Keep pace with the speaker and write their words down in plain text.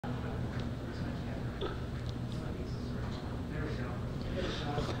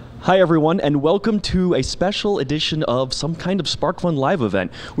Hi everyone, and welcome to a special edition of some kind of SparkFun live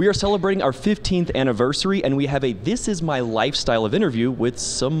event. We are celebrating our 15th anniversary, and we have a This Is My Lifestyle of interview with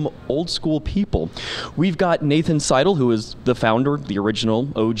some old school people. We've got Nathan Seidle, who is the founder, the original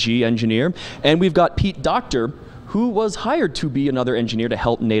OG engineer, and we've got Pete Dokter, who was hired to be another engineer to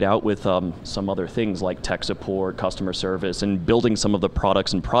help Nate out with some other things like tech support, customer service, and building some of the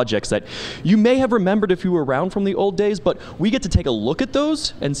products and projects that you may have remembered if you were around from the old days, but we get to take a look at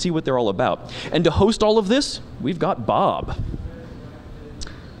those and see what they're all about. And to host all of this, we've got Bob.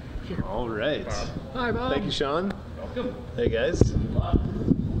 All right. Hi, Bob. Thank you, Sean. Welcome. Hey, guys.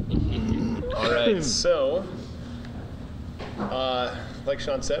 All right, so, like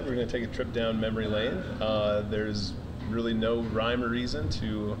Sean said, we're going to take a trip down memory lane. There's really no rhyme or reason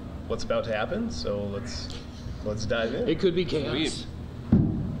to what's about to happen, so let's dive in. It could be chaos. So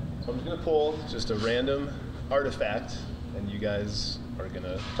I'm just going to pull just a random artifact, and you guys are going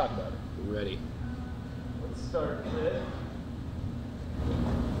to talk about it. We're ready. Let's start with...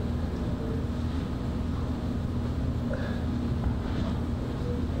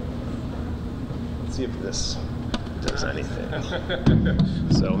 Let's see if this does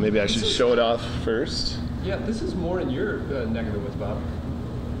anything. So maybe I should show it off first. Yeah, this is more in your neck of the woods, Bob.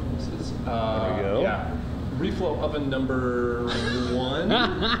 This is, there we go. Yeah, reflow oven number 1.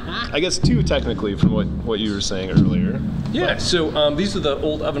 I guess 2 technically from what you were saying earlier. Yeah, so these are the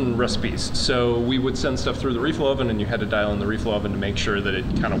old oven recipes. So we would send stuff through the reflow oven, and you had to dial in the reflow oven to make sure that it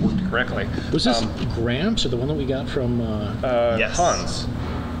kind of worked correctly. Was this Gramps or the one that we got from Yes. Hans.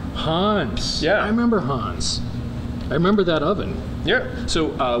 Hans? Yeah. I remember Hans. I remember that oven. Yeah.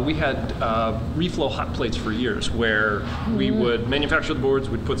 So we had reflow hot plates for years, where we would manufacture the boards,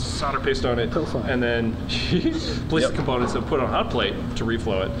 we'd put solder paste on it, Profile. and then place the components and put it on a hot plate to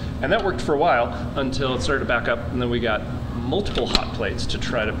reflow it. And that worked for a while until it started to back up, and then we got multiple hot plates to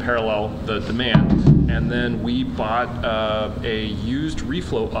try to parallel the demand. And then we bought a used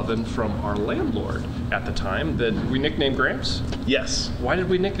reflow oven from our landlord at the time that we nicknamed Gramps. Yes. Why did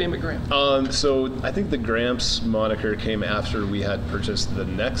we nickname it Gramps? So I think the Gramps moniker came after we had purchased the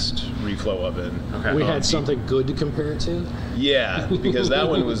next reflow oven. Okay. We had something good to compare it to. Yeah, because that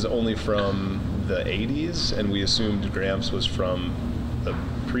one was only from the 80s, and we assumed Gramps was from the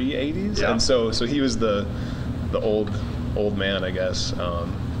pre-80s. Yeah. And so he was the old man, I guess.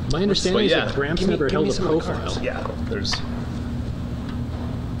 My understanding is that Gramps never give me held a some of the profile. cards. Yeah, there's...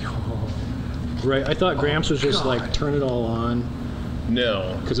 Right, I thought Gramps was just like turn it all on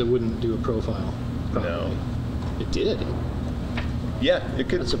No. because it wouldn't do a profile. No. It did. Yeah, it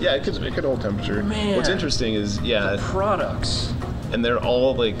could. Yeah, it could hold temperature. Man. What's interesting is, Products. and they're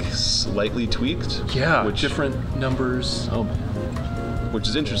all like slightly tweaked. Yeah, which different numbers. Oh man. which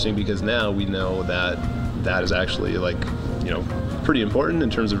is interesting because now we know that that is actually like, pretty important in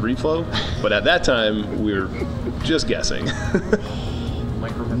terms of reflow. But at that time, we were just guessing.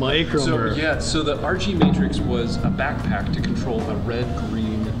 Micromer. So the RG Matrix was a backpack to control a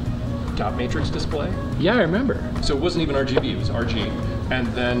red-green dot matrix display. Yeah, I remember. So it wasn't even RGB, it was RG. And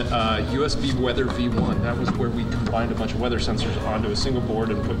then USB Weather V1, that was where we combined a bunch of weather sensors onto a single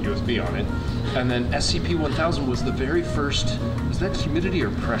board and put USB on it. And then SCP-1000 was the very first, was that humidity or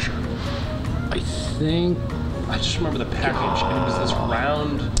pressure? I think. I just remember the package, and it was this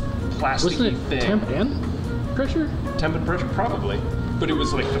round, plasticky Wasn't it thing. temp and pressure? Temp and pressure, probably. But it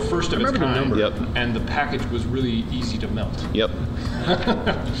was like the first of its remember the kind, number. Yep. and the package was really easy to melt. Yep.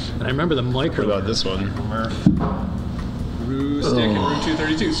 And I remember the micro. What about this one? Roo stick and Room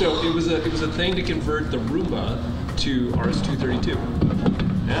 232. So it was a thing to convert the Roomba to RS-232.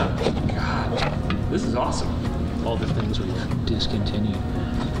 Yeah. God, this is awesome. All the things we discontinued.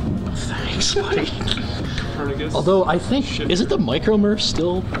 Oh, thanks, buddy. Copernicus. Although I think, is it the Micromer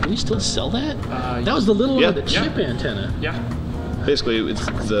still? Do we still sell that? That was the little one with the chip antenna. Yeah. Basically, it's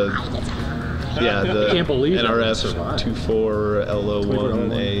the the I can't believe that NRS survived.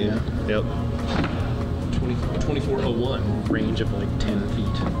 24LO1A. Yeah. Yep. 2401. Range of like 10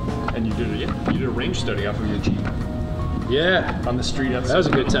 feet. And you did a range study off of your Jeep Yeah. on the street outside. That was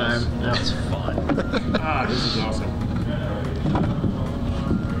a good time. That was fun. This is awesome.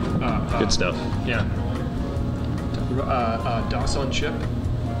 Good stuff. Yeah. DOS on chip.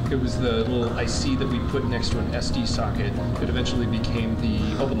 It was the little IC that we put next to an SD socket that eventually became the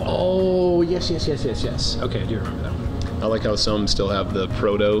open line. Oh, yes. Okay, I do remember that one. I like how some still have the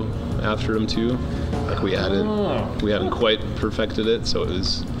proto after them too. Like we hadn't quite perfected it, so it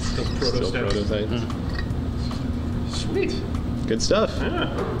was Still still prototype. Sweet. Good stuff. Yeah.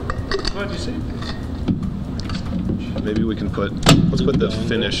 Glad you saved it. Maybe we can let's put the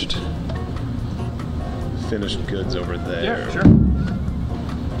finished goods over there. Yeah, sure.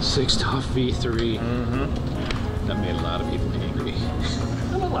 6-off V3. That made a lot of people angry.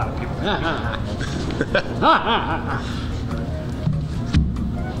 Not a lot of people.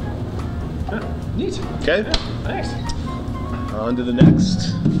 Neat. Okay. Yeah, nice. On to the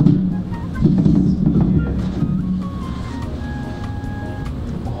next.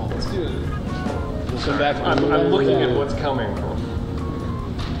 Oh, let's do it. We'll come back. I'm looking at what's coming.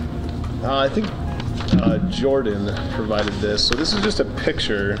 I think Jordan provided this. So this is just a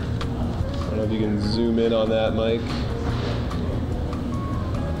picture. I don't know if you can zoom in on that, Mike.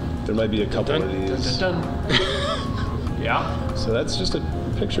 There might be a couple of these. Yeah. So that's just a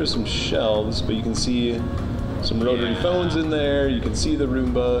picture of some shelves, but you can see some rotary phones in there. You can see the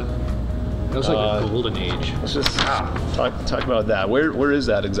Roomba. That was like a golden age. Let's just talk about that. Where is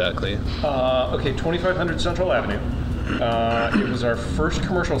that exactly? Okay, 2500 Central Avenue. It was our first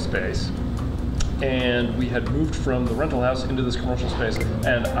commercial space, and we had moved from the rental house into this commercial space,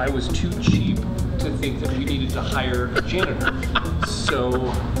 and I was too cheap to think that we needed to hire a janitor.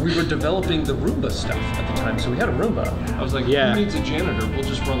 So we were developing the Roomba stuff at the time, so we had a Roomba. I was like, who needs a janitor? We'll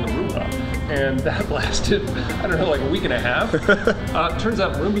just run the Roomba. And that lasted, I don't know, like a week and a half. Turns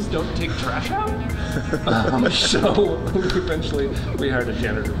out Roombas don't take trash out. So eventually we hired a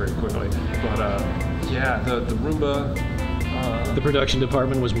janitor very quickly. But yeah, the Roomba. The production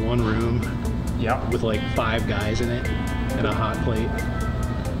department was one room. Yeah. With like 5 guys in it and a hot plate.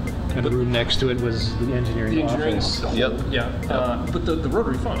 And the room next to it was the engineering office. Yep. Yeah. But the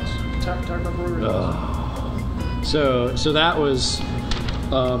rotary phones. Talk about the rotary phones. So that was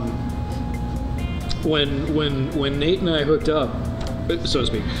when Nate and I hooked up, so to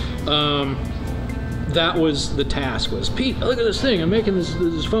speak. That was the task. Was Pete? Look at this thing. I'm making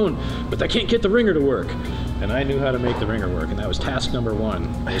this phone, but I can't get the ringer to work. And I knew how to make the ringer work, and that was task number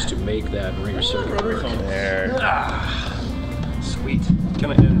 1, was to make that ringer circuit work. There. Sweet.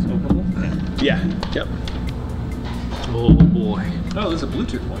 Can I hit this openable? Yeah. Yep. Oh boy. Oh, there's a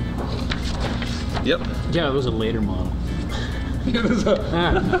Bluetooth one. Yep. Yeah, it was a later model. Yeah, there's a.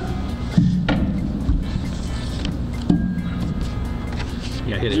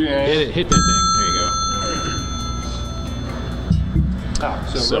 Yeah, hit it. Hit that thing. There you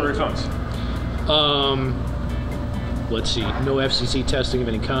go. So rotary phones. Let's see. No FCC testing of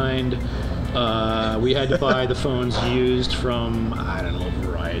any kind. We had to buy the phones used from, I don't know, a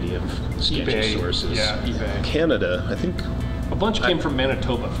variety of sketchy eBay. sources. Yeah, eBay. Canada, I think. A bunch came from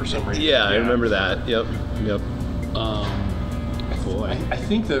Manitoba for some reason. Yeah, I remember that. Yep. Boy. I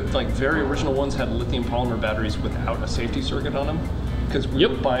think the very original ones had lithium polymer batteries without a safety circuit on them, because we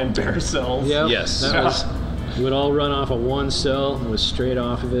were buying bare cells. Yep. Yes. That was, it would all run off of one cell. It was straight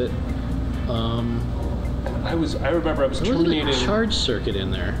off of it. I remember I was terminating. There was a charge circuit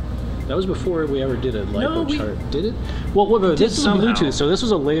in there. That was before we ever did a LiPo chart. Did it? Well, this is Bluetooth, so this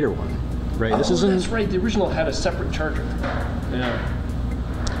was a later one, right? This isn't. That's right. The original had a separate charger. Yeah.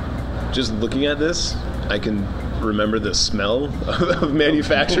 Just looking at this, I can remember the smell of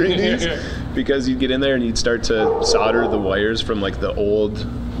manufacturing these, because you'd get in there and you'd start to solder the wires from like the old,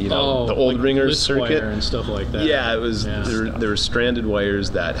 the old like ringer list circuit wire and stuff like that. Yeah, it was. There were stranded wires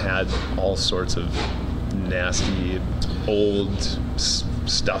that had all sorts of nasty old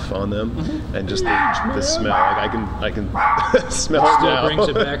stuff on them, and just the smell. Like I can smell it now. Still brings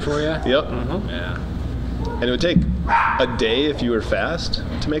it back for you. Yep. Mm-hmm. Yeah. And it would take a day if you were fast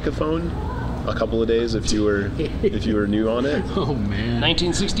to make a phone. A couple of days if you were new on it. Oh man.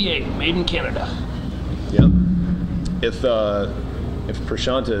 1968, made in Canada. Yep. If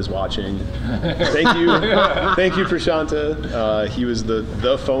Prashanta is watching, thank you Prashanta. He was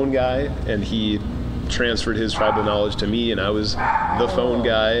the phone guy, and he transferred his tribal knowledge to me, and I was the phone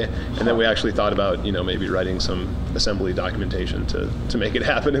guy. And then we actually thought about maybe writing some assembly documentation to make it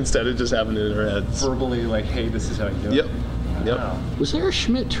happen instead of just having it in our heads. Verbally, like, hey, this is how you do it. Yep. Wow. Was there a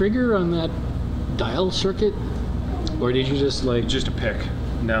Schmidt trigger on that dial circuit, or did you just just a pick?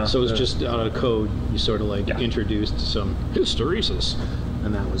 No. So it was just out of code. You sort of introduced some hysteresis,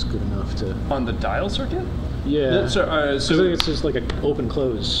 and that was good enough to. On the dial circuit? Yeah. So it's just like an open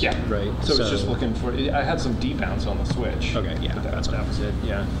close. Yeah. Right. So it's just looking for. I had some debounce on the switch. Okay. Yeah. But that was it.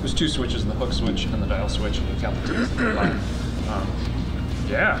 Yeah. It was 2 switches: the hook switch and the dial switch, and we count the 2.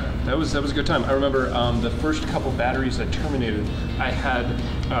 Yeah, that was a good time. I remember the first couple batteries I terminated, I had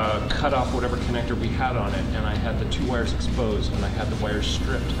cut off whatever connector we had on it, and I had the 2 wires exposed, and I had the wires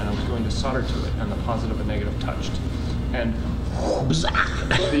stripped, and I was going to solder to it, and the positive and negative touched, and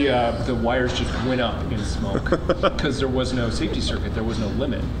the wires just went up in smoke because there was no safety circuit, there was no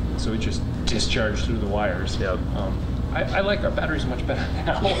limit, so it just discharged through the wires. Yep. I like our batteries much better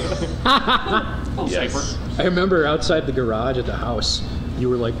now. A little safer. I remember outside the garage at the house, you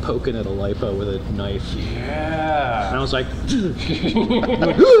were like poking at a lipo with a knife. Yeah. And I was like,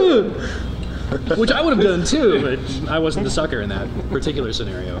 which I would have done too, but I wasn't the sucker in that particular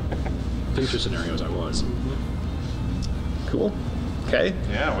scenario. Future scenarios I was. Cool. Okay.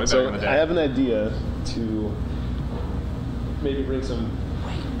 Yeah, way back So in the day. I have an idea to maybe bring some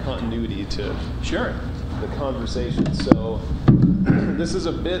continuity to Sure. the conversation. So this is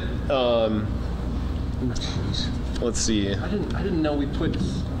a bit. Let's see. I didn't know we put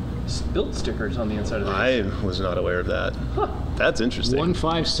built stickers on the inside of these. I was not aware of that. That's interesting.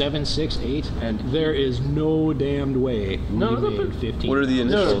 15768, And- there is no damned way No, we no, made but- 15. What are the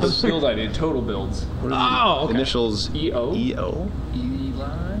No, initials? the build I did, total builds. What are the okay. initials? EO? EO. Eli,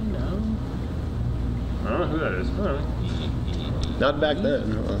 no. I don't know who that is. I don't know. Not back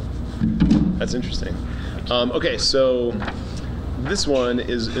then. That's interesting. Okay, so this one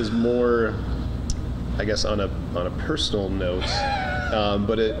is more, I guess, on a personal note,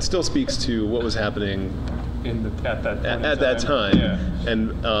 but it still speaks to what was happening At that time. Yeah.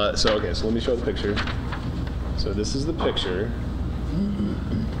 And so let me show the picture. So this is the picture.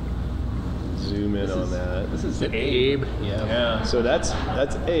 Zoom in on that. This is Abe. Yeah. Yeah. So that's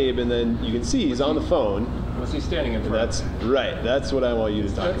Abe, and then you can see he's on the phone. What's he standing in And front that's right. That's what I want you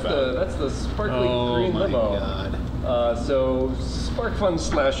to talk about. That's the sparkly Oh green my limo. God. So SparkFun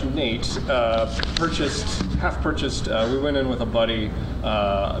 / Nate half purchased. We went in with a buddy.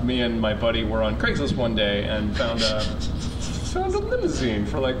 Me and my buddy were on Craigslist one day and found a limousine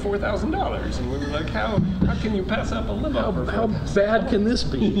for like $4,000, and we were like, how can you pass up a limo? for How bad can this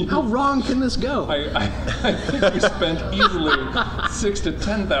be? How wrong can this go? I think we spent easily $6,000 to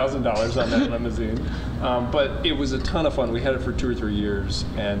 $10,000 on that limousine, but it was a ton of fun. We had it for 2 or 3 years,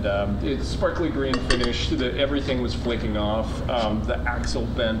 and it's sparkly green finish. Everything was flaking off. The axle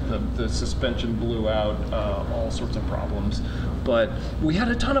bent, the suspension blew out, all sorts of problems. But we had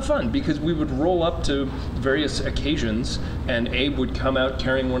a ton of fun because we would roll up to various occasions, and Abe would come out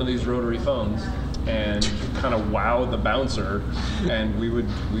carrying one of these rotary phones and kind of wow the bouncer, and we would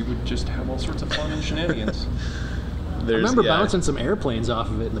just have all sorts of fun and shenanigans. I remember bouncing some airplanes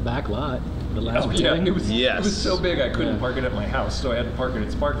off of it in the back lot. The last building. It was so big I couldn't Yeah. park it at my house, so I had to park it at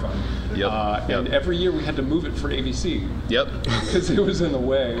SparkFun. Yep, And yep. every year we had to move it for ABC Yep. because it was in the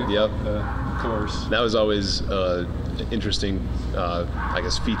way. Yep. Of the course. That was always an interesting, I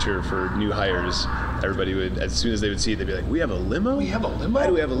guess, feature for new hires. Everybody would, as soon as they would see it, they'd be like, "We have a limo? We have a limo? Why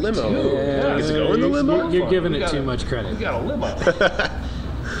do we have a limo? We do. Yeah, we get to go in the limo?" You're giving We it got too a- much credit. We got a limo.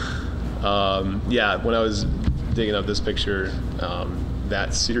 When I was digging up this picture,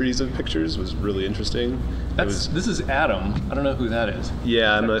 that series of pictures was really interesting. This is Adam. I don't know who that is.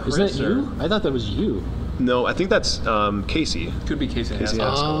 Yeah, I'm not. Is that you? I thought that was you. No, I think that's Casey. Could be Casey. Casey Haskell.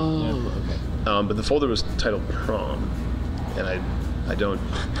 Haskell. Oh, okay. But the folder was titled Prom, and I don't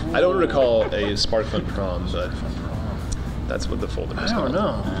recall a SparkFun Prom, but that's what the folder was I called. don't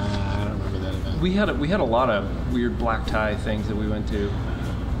know. I don't remember that event. We had a lot of weird black tie things that we went to,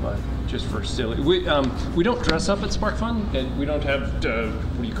 but just for silly. We don't dress up at SparkFun, and we don't have what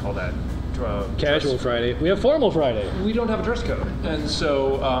do you call that? Casual Friday. We have formal Friday. We don't have a dress code, and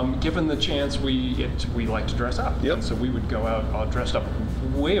so given the chance, we like to dress up. Yep. And so we would go out all dressed up,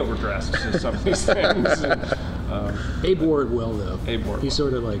 way overdressed to some of these things. And, Abe wore it well, though. Abe wore it He well.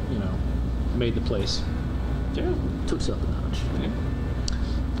 sort of like, made the place. yeah. Took us up a notch.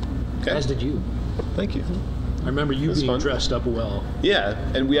 Okay. As did you. Thank you. I remember you was being fun. dressed up well. Yeah,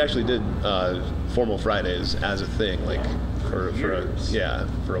 and we actually did formal Fridays as a thing, like for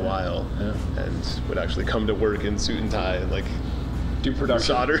a while, and would actually come to work in suit and tie and like Do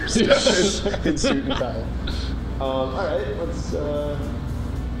production. solder stuff in suit and tie. All right, let's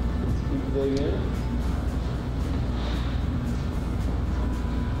keep digging in.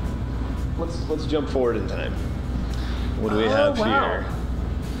 Let's jump forward in time. What do we have wow. here?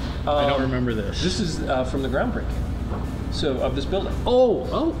 I don't remember this. This is from the groundbreaking. So of this building.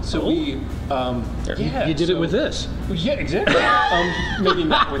 Oh. We yeah. You did it with this. Yeah, exactly. Maybe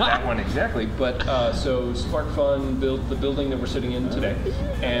not with that one exactly, but so SparkFun built the building that we're sitting in today,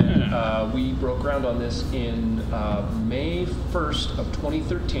 and we broke ground on this in May 1st of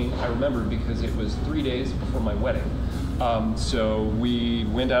 2013. I remember because it was 3 days before my wedding. So we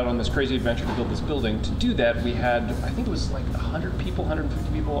went out on this crazy adventure to build this building. To do that, we had, I think it was like 100 people,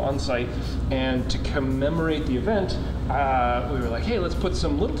 150 people on site, and to commemorate the event, we were like, hey, let's put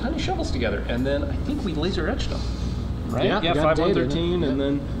some little tiny shovels together, and then I think we laser etched them. Right? Yeah, Yeah, got 5113, data, and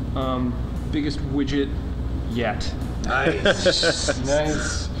then biggest widget yet. Nice.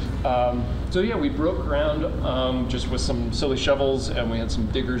 Nice. So yeah, we broke ground just with some silly shovels, and we had some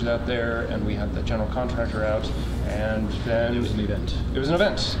diggers out there, and we had the general contractor out, and then It was an event. It was an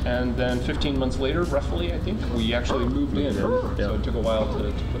event, and then 15 months later, roughly, I think, we actually moved in. So it took a while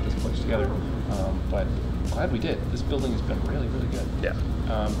to put this place together, but glad we did. This building has been really, really good. Yeah.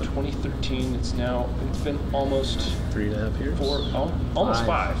 2013. It's been almost 3.5 years. Almost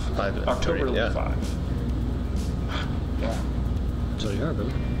five. October will be 5. Yeah. So you are,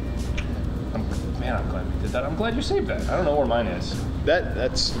 brother. I'm glad we did that. I'm glad you saved that. I don't know where mine is.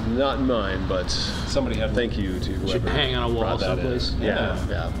 That's not mine, but Somebody had. thank you to whoever Should hang on a wall brought that in. someplace.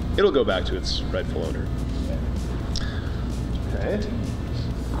 Yeah. It'll go back to its rightful owner. Okay.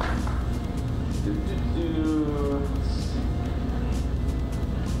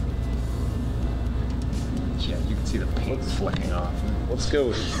 Yeah, you can see the paint flecking off. Let's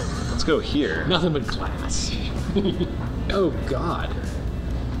go here. Nothing but glass. Oh God!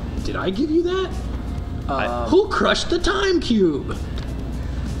 Did I give you that? Who crushed the time cube?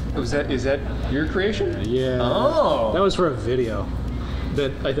 Is that your creation? Yeah. Oh. That was for a video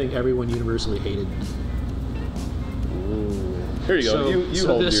that I think everyone universally hated. Here you go. You so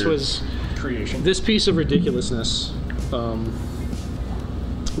hold this your was Creation. this piece of ridiculousness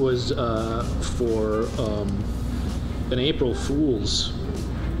was for an April Fool's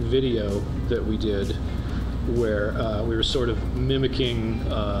video that we did, where we were sort of mimicking.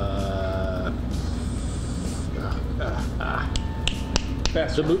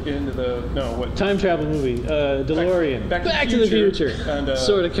 Faster into the Time travel movie, DeLorean, Back to the Future, and,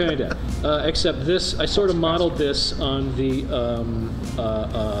 sort of, kind of. Except this, I sort of modeled this on the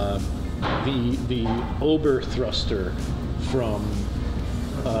Ober thruster from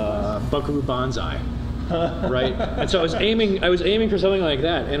Buckaroo Banzai, right? And so I was aiming for something like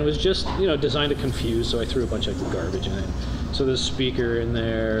that, and it was just designed to confuse. So I threw a bunch of garbage in it. So there's a speaker in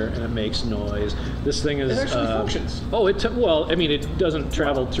there, and it makes noise. This thing is It actually functions. Oh, it doesn't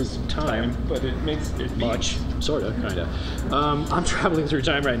travel through time, but it makes it much, sort of, kind of. I'm traveling through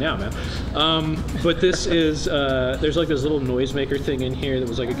time right now, man. But this is there's like this little noisemaker thing in here that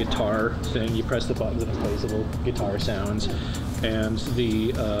was like a guitar thing. You press the buttons and it plays little guitar sounds, and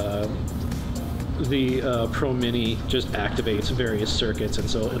the Pro Mini just activates various circuits, and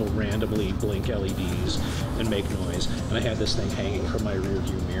so it'll randomly blink LEDs and make noise. And I had this thing hanging from my rear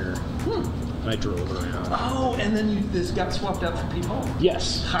view mirror, and I drove around. Oh, and then this got swapped out for Pete Hall.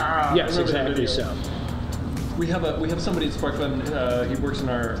 Yes. I Yes, remember that exactly video. so. We have somebody at SparkFun. He works in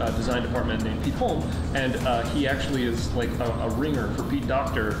our design department named Pete Holm, and he actually is like a ringer for Pete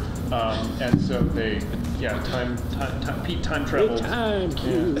Dokter, and so Pete time traveled. Time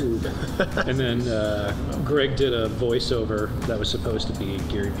cube. And then Greg did a voiceover that was supposed to be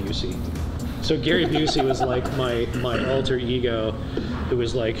Gary Busey. So Gary Busey was like my alter ego, who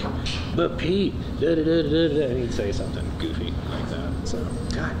was like, "But Pete," and he'd say something goofy like that. So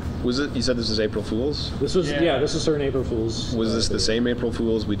God. Was it? You said this was April Fool's? This was this is certain April Fool's. Was this the same April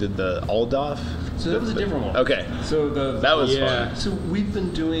Fool's we did the Aldorf? So that was a different one. Okay. So that was fun. So we've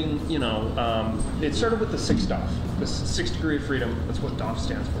been doing, it started with the 6 DOF, the 6 degree of freedom. That's what DOF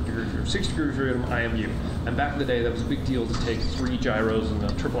stands for, degree of freedom. 6 degree of freedom, IMU. And back in the day, that was a big deal to take 3 gyros and the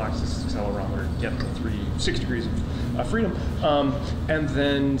triple axis accelerometer, get the 6 degrees of freedom. And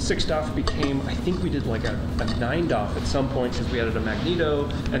then 6 DOF became, I think we did like a 9 DOF at some point because we added a magneto,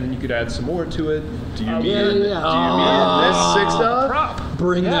 and then you could add some more to it. Do you mean this 6 DOF? Prop.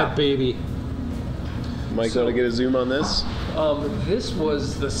 Bring that baby. Mike, want to get a zoom on this? This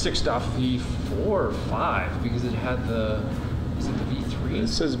was the 6 DOF V4 or 5 because it had is it the V3? It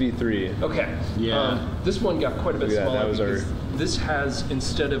says V3. Okay. Yeah. This one got quite a bit Look at that, smaller that was our- because this has,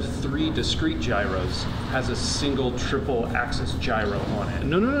 instead of 3 discrete gyros, has a single triple axis gyro on it.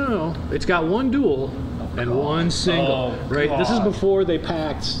 No. It's got one dual and one single. Oh, right. This is God. before they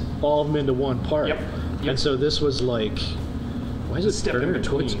packed all of them into one part. Yep. And so this was like, why is it Step in burned?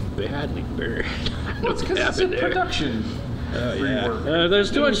 between. It's badly burned. Well, it's because it's in production.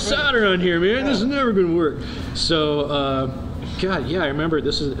 There's too much solder on here, man. This is never going to work. So, God, yeah, I remember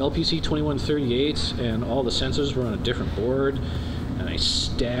this is LPC 2138, and all the sensors were on a different board, and I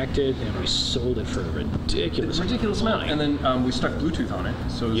stacked it, and we sold it for a ridiculous amount. And then we stuck Bluetooth on it,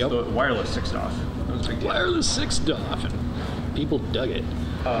 so it was the wireless 6 DOF. That was a big deal. Wireless 6 DOF, and people dug it.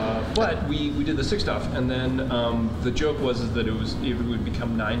 But we did the 6 DOF, and then the joke was that it would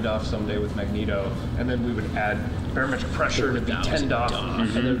become 9 DOF someday with magneto, and then we would add barometric pressure, and it'd be 10 DOF, and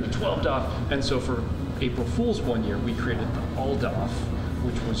then it'd be 12 DOF. And so for April Fool's one year, we created the All DOF,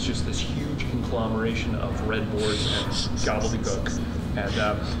 which was just this huge conglomeration of red boards and gobbledygook. And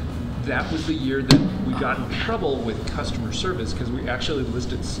that was the year that we got in trouble with customer service because we actually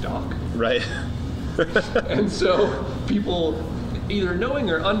listed stock. Right. And so people, either knowing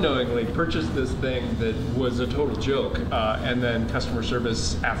or unknowingly, purchased this thing that was a total joke, and then customer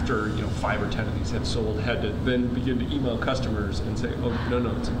service, after 5 or 10 of these had sold, had to then begin to email customers and say, "Oh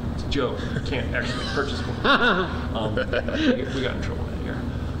no, it's a joke. You can't actually purchase one." We got in trouble that year,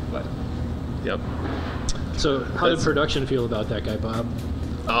 but Yep. So how did production feel about that guy, Bob?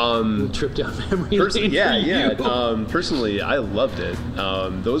 Trip down memory lane. Yeah. Personally, I loved it.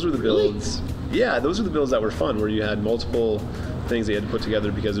 Those were the builds. Yeah, those were the builds that were fun, where you had multiple things that you had to put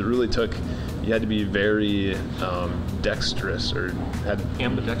together, because it really took. You had to be very dexterous, or had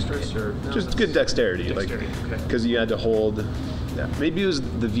ambidextrous, or no, just good dexterity, okay. Because you had to hold. Yeah, maybe it was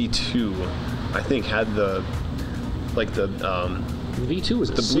the V2. I think had the V2 was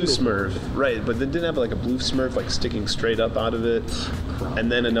the blue Smurf, right? But they didn't have like a blue Smurf sticking straight up out of it,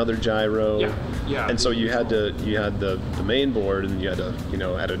 and then another gyro. Yeah. And so you had the main board, and you had to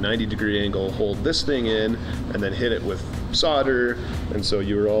at a 90-degree angle hold this thing in, and then hit it with solder, and so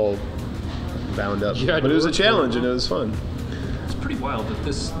you were all bound up. But it was a challenge, and it was fun. It's pretty wild that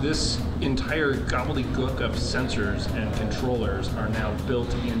this entire gobbledygook of sensors and controllers are now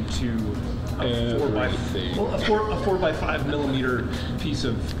built into a 4x5 millimeter piece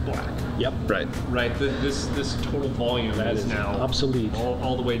of black. Yep. Right. This total volume is now obsolete,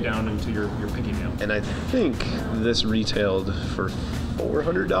 all the way down into your pinky nail. And I think this retailed for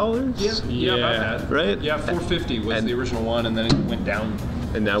 $400. Yeah, about that. Right. Yeah, $450 was the original one, and then it went down.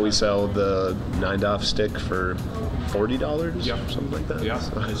 And now we sell the 9DOF stick for $40. Yep. Something like that. Yeah,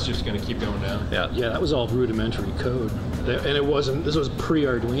 So. it's just going to keep going down. Yeah. Yeah, that was all rudimentary code, and it wasn't. This was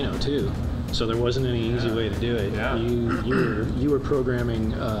pre-Arduino too, so there wasn't any easy way to do it. Yeah. You were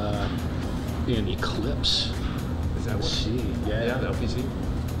programming in Eclipse. Is that what? See, Yeah, the LPC.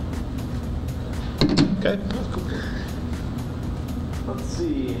 Okay. Cool. Let's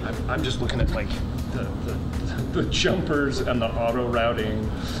see. I'm just looking at the jumpers and the auto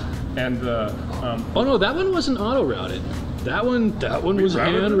routing and the. Oh no, that one wasn't auto routed. That one was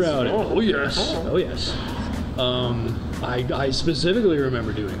hand routed. Oh yes. Oh yes. I specifically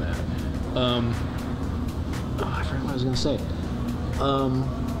remember doing that. I forgot what I was gonna say.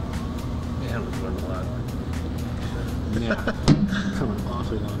 Man, we've learned a lot. Yeah, coming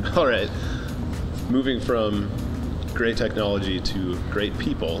awfully long. All right. Moving from great technology to great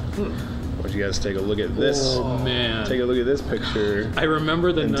people. Why don't you guys take a look at this? Oh man! Take a look at this picture. I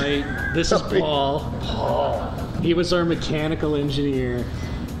remember the night. This is Paul. He was our mechanical engineer,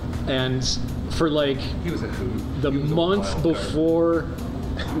 and for He was a hoot. the month before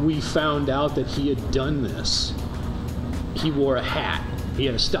we found out that he had done this, he wore a hat. He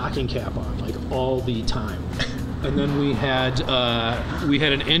had a stocking cap on, all the time. And then we had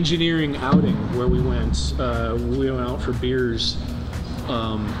an engineering outing where we went out for beers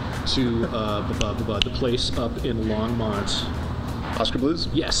to the place up in Longmont. Oscar Blues?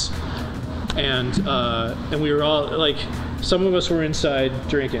 Yes. And we were all some of us were inside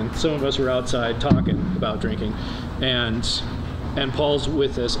drinking, some of us were outside talking about drinking, and Paul's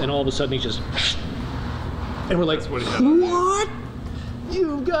with us, and all of a sudden he just, and we're like, what?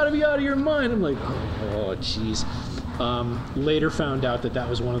 You've got to be out of your mind. I'm like, oh jeez. Later found out that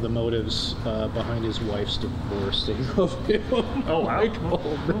was one of the motives behind his wife's divorcing of him. Oh wow!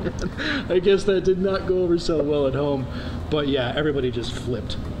 Oh man, I guess that did not go over so well at home. But yeah, everybody just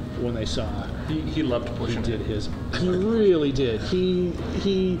flipped when they saw He loved pushing. he did his. He really did.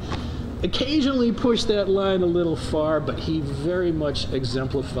 He occasionally pushed that line a little far, but he very much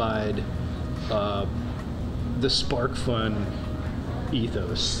exemplified the SparkFun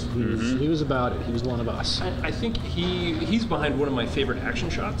ethos. He was about it. He was one of us. I think he's behind one of my favorite action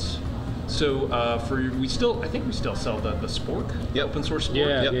shots. So I think we still sell the Spork, the open source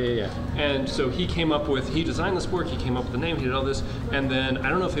Spork. Yeah. And so he designed the Spork, he came up with the name, he did all this, and then I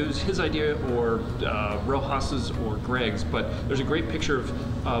don't know if it was his idea or Rojas's or Greg's, but there's a great picture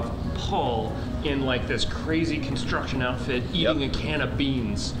of Paul in this crazy construction outfit eating a can of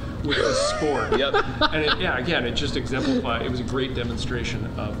beans with the Spork. And it just exemplified. It was a great demonstration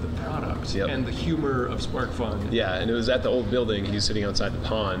of the product and the humor of SparkFun. Yeah, and it was at the old building. He was sitting outside the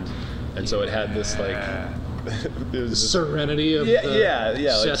pond, and so it had this it was this, serenity of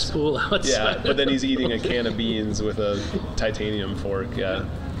cesspool outside. Yeah, but then he's eating a can of beans with a titanium fork. Yeah.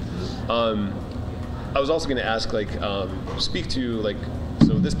 I was also going to ask, speak to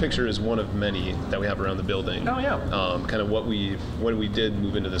so this picture is one of many that we have around the building. Oh yeah. Kind of when we did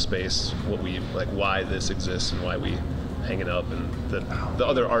move into the space, what we why this exists and why we hang it up, and the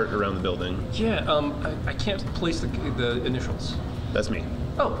other art around the building. Yeah. I can't place the initials. That's me.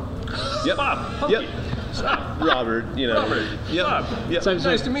 Oh. Yep. Bob. Punky. Yep. Stop. Robert, you know. Robert. Yep. Bob. Yep. So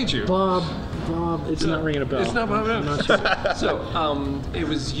Nice to meet you. Bob, it's not ringing a bell. It's not Bob. I'm not sure. So, it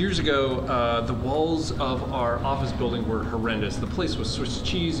was years ago. The walls of our office building were horrendous. The place was Swiss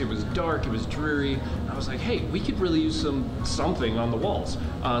cheese. It was dark. It was dreary. I was like, hey, we could really use something on the walls.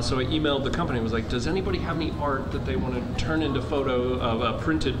 So I emailed the company. I was like, does anybody have any art that they want to turn into photo of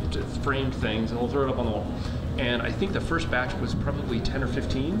printed framed things, and we'll throw it up on the wall. And I think the first batch was probably 10 or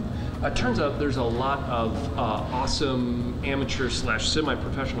 15. Turns out there's a lot of awesome amateur /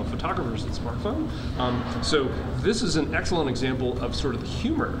 semi-professional photographers at SparkFun. So this is an excellent example of sort of the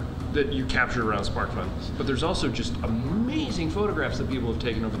humor that you capture around SparkFun. But there's also just amazing photographs that people have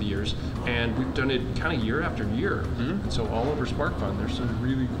taken over the years, and we've done it kind of year after year. And so all over SparkFun, there's some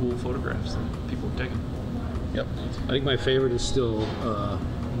really cool photographs that people have taken. Yep. I think my favorite is still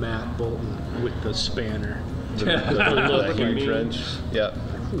Matt Bolton with the spanner. The huge wrench. Yeah.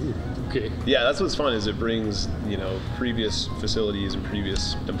 Okay. Yeah, that's what's fun is it brings, you know, previous facilities and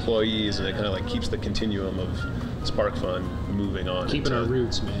previous employees, and it kind of like keeps the continuum of SparkFun moving on. Keeping our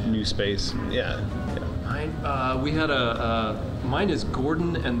roots, man. New space. Yeah. Mine, we had mine is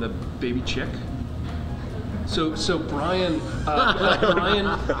Gordon and the baby chick. So Brian,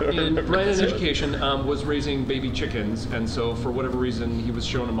 in Education was raising baby chickens, and so for whatever reason he was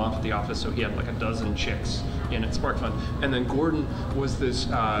showing them off at the office. So he had like a dozen chicks in at SparkFun, and then Gordon was this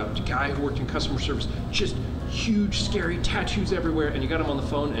guy who worked in customer service, just huge, scary tattoos everywhere. And you got him on the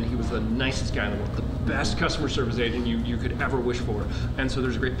phone, and he was the nicest guy in the world, the best customer service agent you could ever wish for. And so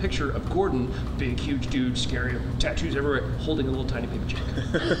there's a great picture of Gordon, big, huge dude, scary, tattoos everywhere, holding a little tiny baby chick.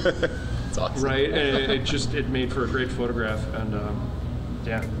 It's awesome. Right, and it made for a great photograph, and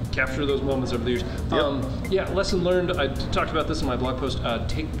yeah, capture those moments over the years. Yeah, lesson learned. I talked about this in my blog post.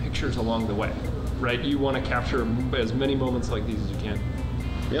 Take pictures along the way. Right, you want to capture as many moments like these as you can.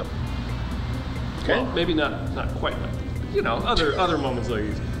 Yep. Okay. Well, maybe not quite like, you know, other moments like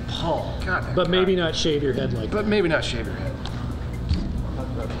these. Paul, God. But maybe not shave your head like that. But maybe not shave your head. Talk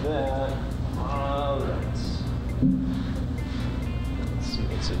about that. Let's see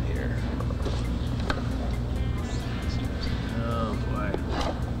what's in here. Oh boy.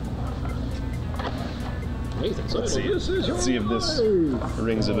 Nathan Seidle, Let's see. this is Let's see if this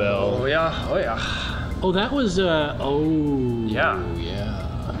rings a bell. Oh yeah. Oh yeah. Oh, that was Yeah.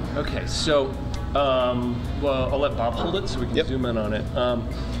 Yeah. Okay, so well, I'll let Bob hold it so we can zoom in on it.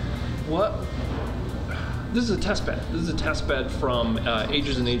 This is a test bed. This is a test bed from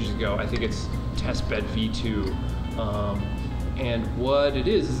ages and ages ago. I think it's test bed V2. And what it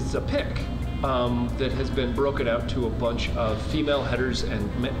is it's a pick that has been broken out to a bunch of female headers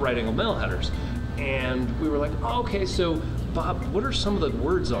and right angle male headers. And we were like, oh, okay, so Bob, what are some of the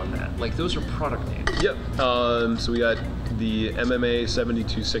words on that? Like, those are product names. Yep. So we got the MMA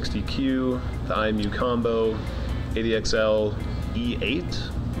 7260Q, the IMU combo, ADXL E8,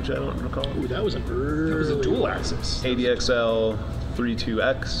 which I don't recall. Ooh, that was It was a dual axis. ADXL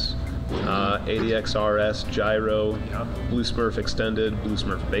 32X, ADXRS gyro, Blue Smurf extended, Blue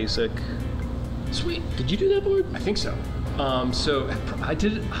Smurf basic. Sweet. Did you do that board? I think so. So I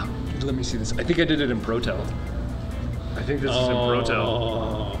did it. Let me see this. I think I did it in Protel. I think this is in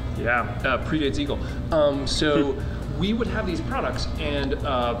Protel. Yeah, predates Eagle. So we would have these products, and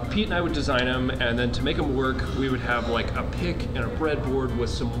Pete and I would design them, and then to make them work, we would have like a pick and a breadboard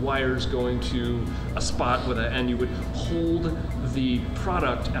with some wires going to a spot and you would hold the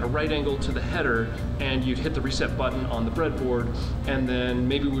product at a right angle to the header, and you'd hit the reset button on the breadboard, and then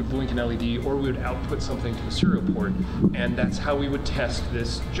maybe we would blink an LED, or we would output something to the serial port, and that's how we would test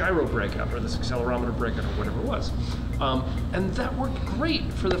this gyro breakout, or this accelerometer breakout, or whatever it was. And that worked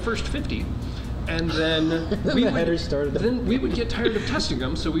great for the first 50. And then we would get tired of testing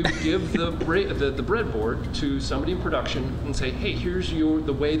them, so we would give the breadboard to somebody in production and say, hey, here's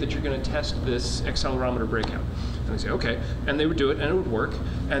the way that you're going to test this accelerometer breakout. And they say, okay, and they would do it, and it would work.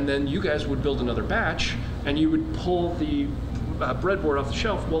 And then you guys would build another batch, and you would pull the breadboard off the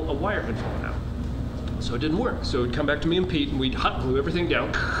shelf. Well, a wire had fallen out. So it didn't work. So it would come back to me and Pete, and we'd hot glue everything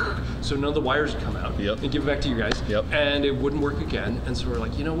down, so none of the wires would come out, and give it back to you guys, and it wouldn't work again. And so we're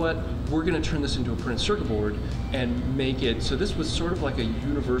like, you know what? We're going to turn this into a printed circuit board and make it, so this was sort of like a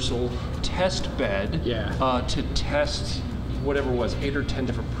universal test bed to test whatever it was, 8 or 10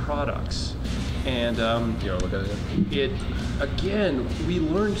 different products. And You want to look at it? Again, we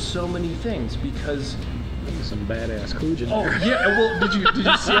learned so many things because Some badass kludge in Oh there. yeah, well, did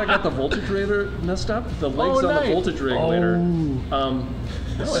you see I got the voltage regulator messed up? The legs on the voltage regulator.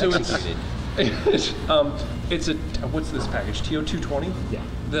 So it's It's a, what's this package, TO220? Yeah.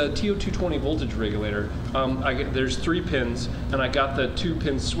 The TO220 voltage regulator, there's 3 pins, and I got the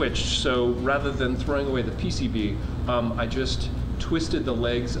 2-pin switched, so rather than throwing away the PCB, I just twisted the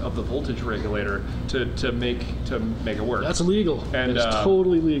legs of the voltage regulator to make it work. That's legal. And it's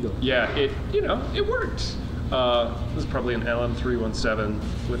totally legal. Yeah, it worked. This is probably an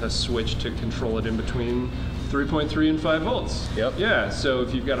LM317 with a switch to control it in between 3.3 and 5 volts. Yep. Yeah, so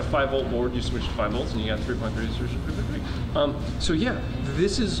if you've got a 5-volt board, you switch to 5 volts, and you got 3.3, you switch to 3.3. So yeah,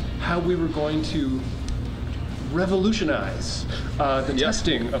 this is how we were going to revolutionize the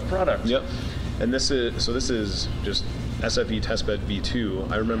testing of products. Yep. And this is just SFE testbed V2.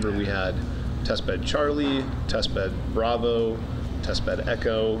 I remember we had testbed Charlie, testbed Bravo, testbed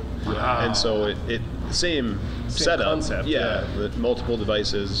Echo. Wow. And so it same setup. Concept. Yeah, with multiple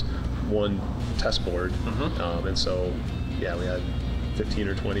devices, one test board. And so, yeah, we had 15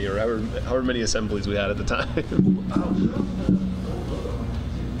 or 20 or however many assemblies we had at the time.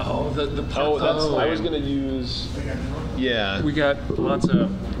 I was going to use, yeah. We got lots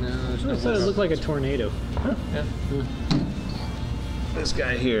of... I thought it looked like a tornado. Yeah. This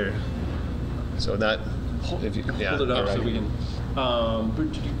guy here. So that, if you Hold it up so we can...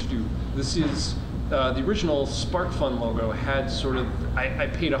 This is... the original SparkFun logo had sort of, I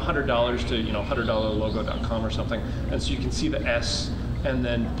paid $100 to, $100logo.com or something, and so you can see the S and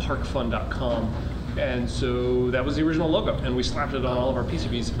then parkfun.com, and so that was the original logo, and we slapped it on all of our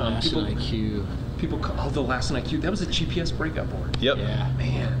PCBs. People call the last IQ. That was a GPS breakout board. Yep. Yeah.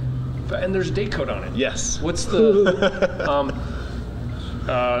 Man. And there's a date code on it. Yes. What's the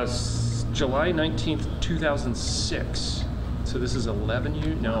July 19th, 2006. So this is 11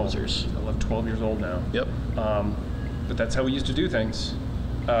 years? No, 12 years old now. Yep. But that's how we used to do things.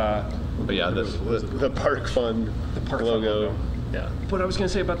 But yeah, the ParkFun logo. Yeah. What I was going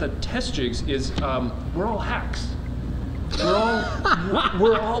to say about the test jigs is we're all hacks.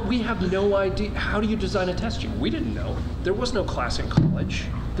 We have no idea. How do you design a test jig? We didn't know. There was no class in college.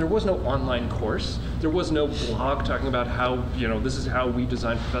 There was no online course. There was no blog talking about how, this is how we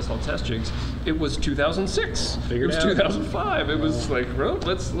design professional test jigs. It was 2006. It was 2005. It was like,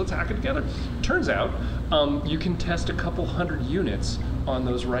 let's hack it together. Turns out, you can test a couple hundred units on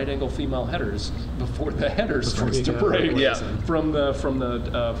those right-angle female headers before the header starts to break from the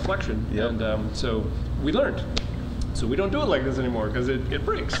flexion. Yep. And so we learned. So we don't do it like this anymore because it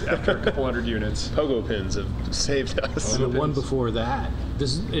breaks after a couple hundred units. Pogo pins have saved us. The one before that,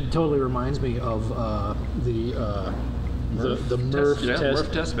 it totally reminds me of the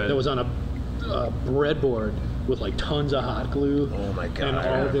Murph test bed that was on a breadboard with like tons of hot glue. Oh my god! And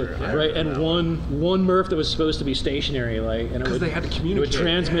all of it, right? And one Murph that was supposed to be stationary, and because they had to communicate. It would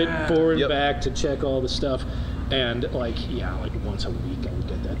transmit forward and back to check all the stuff, and like once a week I would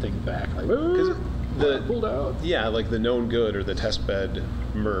get that thing back. Pulled out. Yeah, like the known good or the test bed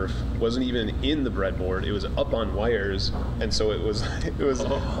Murph wasn't even in the breadboard. It was up on wires, and so it was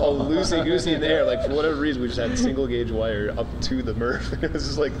all loosey goosey in the air. Like for whatever reason, we just had single gauge wire up to the Murph. It was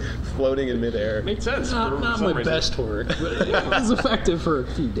just like floating in midair. Makes sense. Not my best work, but it was effective for a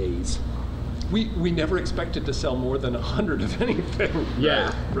few days. We never expected to sell more than 100 of anything.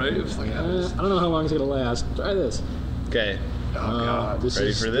 Yeah. Right? It was like, I don't know how long it's gonna last. Try this. Okay. Oh god.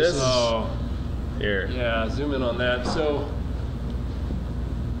 Ready for this? Here. Yeah, zoom in on that. So,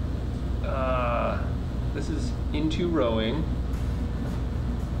 this is Into Rowing.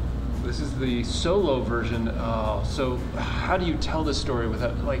 This is the solo version. Oh, so how do you tell this story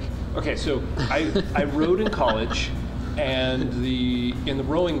without, okay, so I rowed in college, and in the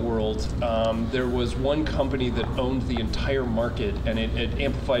rowing world, there was one company that owned the entire market, and it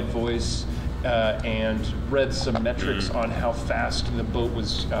amplified voice, and read some metrics on how fast the boat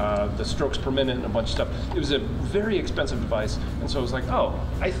was, the strokes per minute and a bunch of stuff. It was a very expensive device, and so I was like,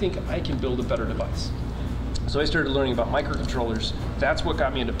 I think I can build a better device. So I started learning about microcontrollers. That's what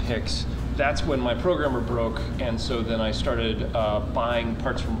got me into PICs. That's when my programmer broke, and so then I started buying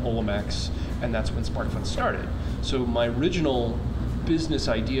parts from Olamex, and that's when SparkFun started. So my original business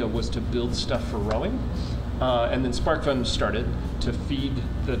idea was to build stuff for rowing, and then SparkFun started to feed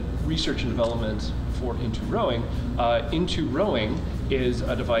the research and development for Into Rowing. Into Rowing is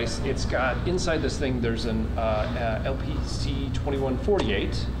a device. It's got inside this thing. There's an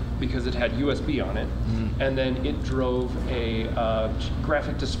LPC2148 because it had USB on it, and then it drove a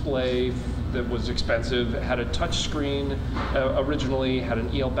graphic display that was expensive. It had a touch screen originally, had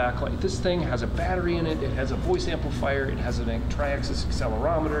an EL backlight. This thing has a battery in it. It has a voice amplifier. It has a tri-axis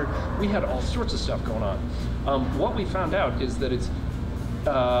accelerometer. We had all sorts of stuff going on. What we found out is that it's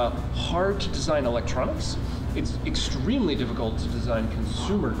hard to design electronics, it's extremely difficult to design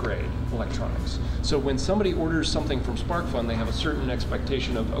consumer-grade electronics. So when somebody orders something from SparkFun, they have a certain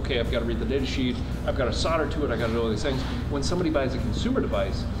expectation of, okay, I've got to read the data sheet, I've got to solder to it, I've got to do all these things. When somebody buys a consumer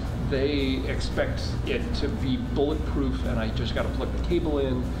device, they expect it to be bulletproof, and I just got to plug the cable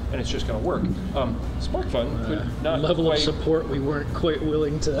in, and it's just going to work. SparkFun could not level quite, of support we weren't quite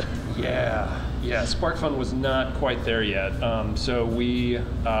willing to. Yeah, SparkFun was not quite there yet. So we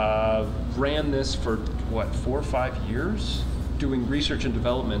ran this for, 4 or 5 years? Doing research and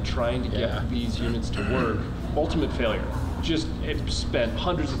development, trying to get these units to work. Ultimate failure. It spent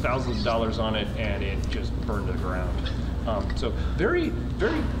hundreds of thousands of dollars on it, and it just burned to the ground. So very,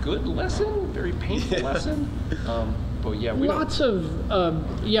 very good lesson, very painful lesson. But yeah, lots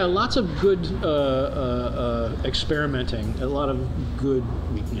of good experimenting. A lot of good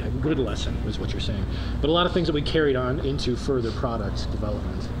lesson is what you're saying. But a lot of things that we carried on into further product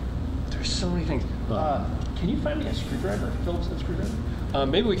development. There's so many things. Can you find me a screwdriver, Phillips head screwdriver?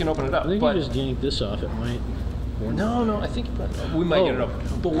 Maybe we can open it up. I think you just yank this off. It might. No, I think we might get it up.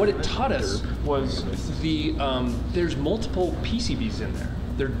 But what it taught us was there's multiple PCBs in there.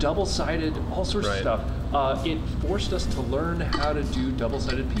 They're double-sided, all sorts of stuff. It forced us to learn how to do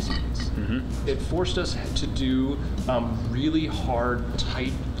double-sided PCBs. Mm-hmm. It forced us to do really hard,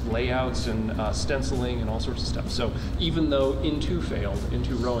 tight layouts and stenciling and all sorts of stuff. So even though Into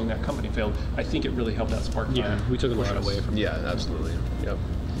Rowing, that company failed, I think it really helped that SparkFun. Yeah, we took a lot away from it. Yeah, absolutely. Yep.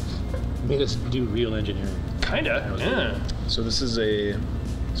 Made us do real engineering. Kinda, yeah. So this is a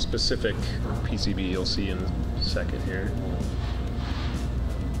specific PCB you'll see in a second here.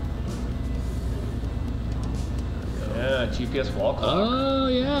 Yeah, GPS wall clock. Oh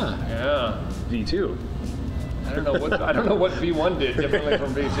yeah. Yeah. V2. I don't know what V1 did differently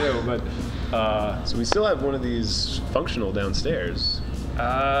from V2, but so we still have one of these functional downstairs.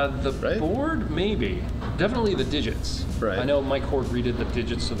 The board, maybe. Definitely the digits. Right. I know Mike Horde redid the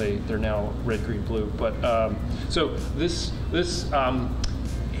digits, so they're now red, green, blue. But so this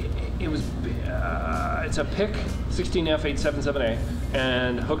it was it's a PIC 16F877A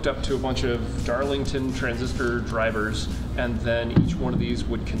and hooked up to a bunch of Darlington transistor drivers, and then each one of these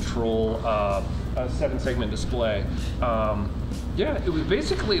would control a 7-segment display. Yeah, it was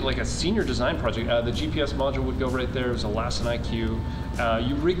basically like a senior design project. The GPS module would go right there. It was a Lassen IQ.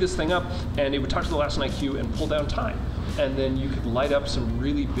 You rig this thing up, and it would talk to the Lassen IQ and pull down time. And then you could light up some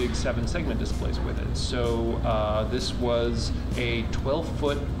really big 7-segment displays with it. So this was a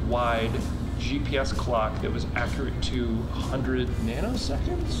 12-foot wide GPS clock that was accurate to 100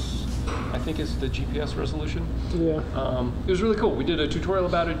 nanoseconds, I think is the GPS resolution. Yeah. It was really cool. We did a tutorial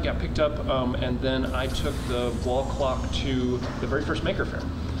about it, got picked up, and then I took the wall clock to the very first Maker Faire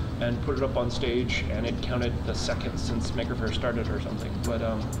and put it up on stage, and it counted the seconds since Maker Faire started or something. But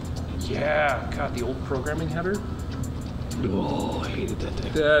yeah, God, the old programming header. Oh, I hated that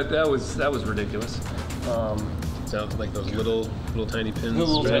thing. That was ridiculous. Sounds like those little tiny pins.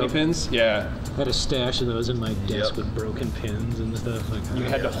 Little tiny pins, yeah. I had a stash of those in my desk with broken pins and stuff. Like, You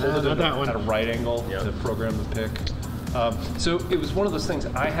had to hold it at a right angle to program the pick. So it was one of those things.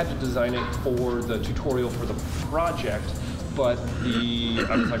 I had to design it for the tutorial for the project, but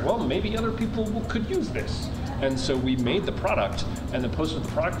I was like, well, maybe other people could use this. And so we made the product and then posted the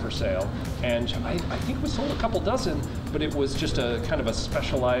product for sale. And I think we sold a couple dozen, but it was just a kind of a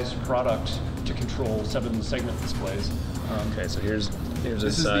specialized product to control 7-segment displays. Okay, so here's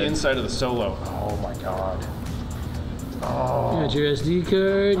this is the inside of the Solo. Oh my God. Oh. You got your SD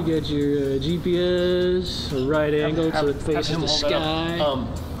card, you got your GPS, a right angle so it faces the sky.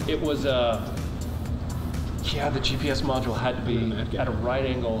 It was, the GPS module had to be at a right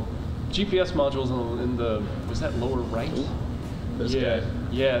angle. GPS modules in the was that lower right?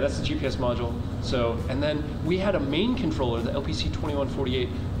 Yeah, that's the GPS module. So, and then we had a main controller, the LPC2148,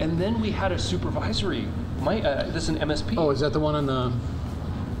 and then we had a supervisory. This is an MSP. Oh, is that the one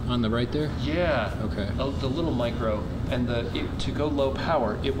on the right there? Yeah. Okay. The little micro, and to go low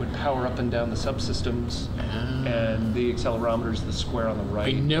power, it would power up and down the subsystems, and the accelerometers, the square on the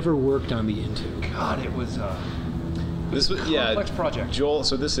right. I never worked on the Into. God, it was. This was complex project. Joel.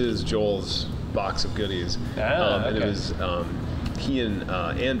 So this is Joel's box of goodies, and it was he and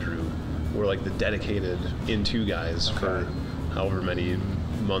Andrew were like the dedicated Into guys for however many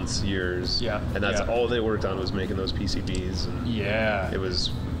months, years. Yeah. And that's all they worked on was making those PCBs. And it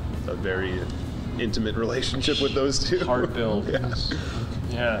was a very intimate relationship with those two. Hard build.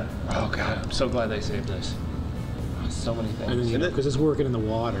 Yeah. Oh God, I'm so glad they saved us. So many things. Because it's working in the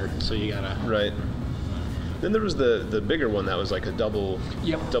water, so you gotta. Right. Then there was the bigger one that was like a double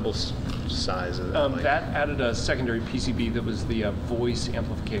size of that. That added a secondary PCB that was the voice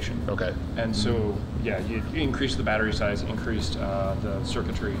amplification. Okay. And so, yeah, you increased the battery size, increased the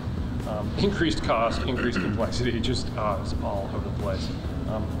circuitry, increased cost, increased complexity, just it was all over the place.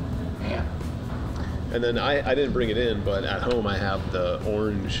 Man. And then I didn't bring it in, but at home I have the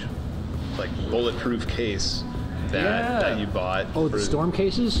orange, like bulletproof case that you bought. Oh, the storm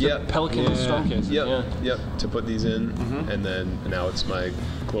cases? Yep. Pelican storm cases. Yep. Yep. To put these in, and then now it's my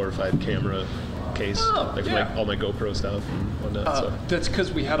glorified camera case, for all my GoPro stuff and whatnot. So. That's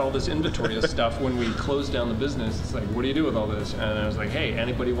because we had all this inventory of stuff when we closed down the business. It's like, what do you do with all this? And I was like, hey,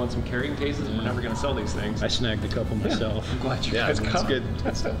 anybody want some carrying cases? We're never going to sell these things. I snagged a couple myself. I'm glad you guys that's come. good.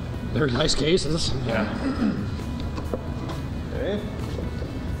 Good stuff. They're nice cases. Yeah. Okay.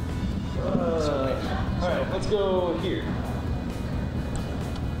 All right, let's go here.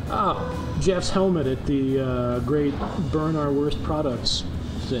 Jeff's helmet at the great Burn Our Worst Products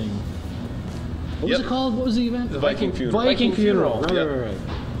thing. What was it called? What was the event? The Viking Funeral. Viking Funeral. Right, Yep. right.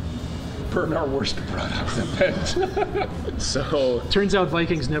 Burn our worst products event. So Turns out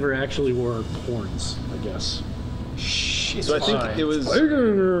Vikings never actually wore horns, I guess. So I think it was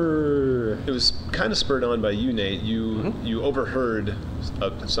kind of spurred on by you, Nate. You overheard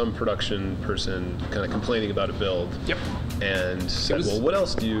some production person kind of complaining about a build. Yep. And said, was- well, what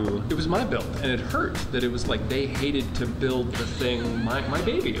else do you... It was my build, and it hurt that it was like they hated to build the thing, my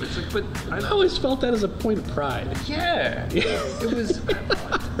baby. It was like, but I always felt that as a point of pride. yeah, it was.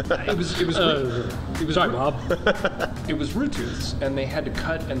 It was. Sorry, Bob. It was root tooths, and they had to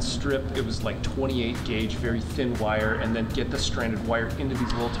cut and strip. It was like 28 gauge, very thin wire, and then get the stranded wire into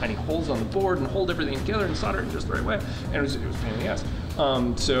these little tiny holes on the board and hold everything together and solder it just the right way. And it was a pain in the ass.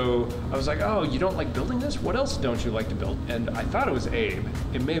 So I was like, oh, you don't like building this? What else don't you like to build? And I thought it was Abe.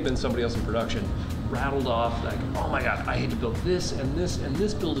 It may have been somebody else in production. Rattled off like, oh my god, I hate to build this and this, and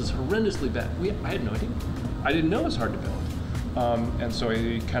this build is horrendously bad. I had no idea. I didn't know it was hard to build. And so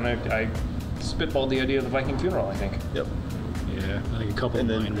I spitballed the idea of the Viking Funeral, I think. Yep. Yeah, I think a couple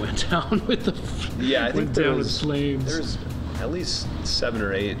And of then- mine went down with the. Yeah, I think went there down was, with flames. there's at least 7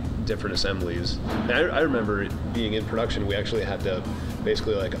 or 8 different assemblies. And I remember it being in production, we actually had to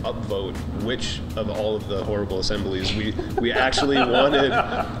basically like upvote which of all of the horrible assemblies we actually wanted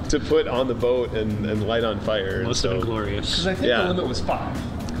to put on the boat and light on fire. Must have been glorious. Because I think the limit was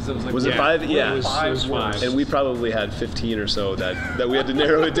 5. Because it was like, Was it 5? Yeah. It was 5. And we probably had 15 or so that we had to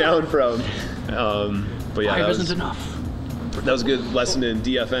narrow it down from. But yeah, 5 that was, isn't enough. that was a good lesson in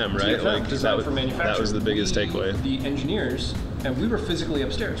DFM, right? DFM, design for manufacturing. That was the biggest takeaway. The engineers, and we were physically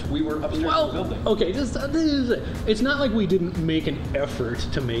upstairs. We were upstairs in the building. Okay, this is it. It's not like we didn't make an effort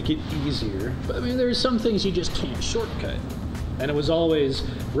to make it easier, but I mean, there's some things you just can't shortcut. And it was always,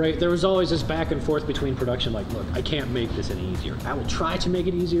 right, there was always this back and forth between production, like, look, I can't make this any easier. I will try to make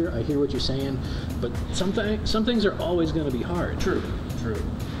it easier, I hear what you're saying, but some things are always going to be hard. True.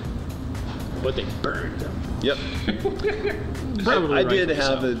 But they burned them. Yep. Probably I did rightfully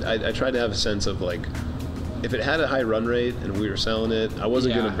have so. I tried to have a sense of like, if it had a high run rate and we were selling it, I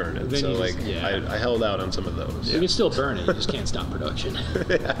wasn't Yeah, going to burn it. then So you like, just- yeah. I held out on some of those. You can still burn it, you just can't stop production.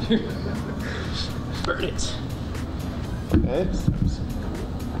 Burn it. Okay.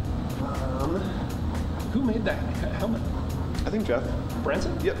 Who made that helmet? I think Jeff.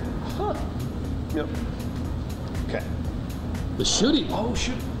 Branson? Yep. Huh. Yep. Okay. The shooting. Oh,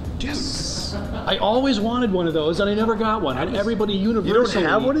 shoot. Yes. I always wanted one of those, and I never got one. And everybody universally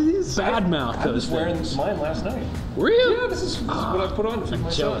have one of these? badmouth I those was wearing things. mine last night. Were you? Yeah, this is what I put on for I'm my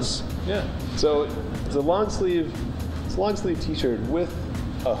jealous. son. Yeah. So it's a long sleeve T-shirt with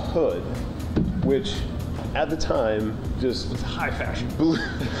a hood, which at the time just It's high fashion.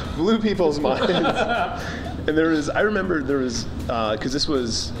 blew people's minds. And I remember there was, because this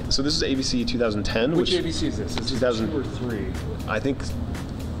was ABC 2010. Which ABC is this? Is 2000 it 2 or 3? I think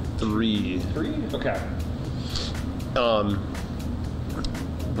 3. 3? Okay.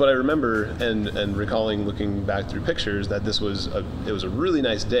 But I remember and recalling looking back through pictures that it was a really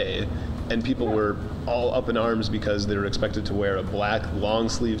nice day, and people were all up in arms because they were expected to wear a black long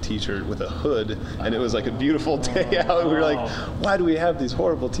sleeve T-shirt with a hood, and it was like a beautiful day out. And we were like, why do we have these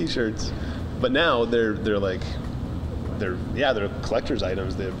horrible T-shirts? But now they're collector's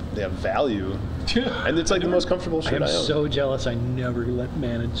items. They have value, and it's like the most comfortable I shirt am I own. so jealous I never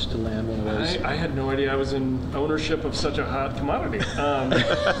managed to land one of those. I had no idea I was in ownership of such a hot commodity.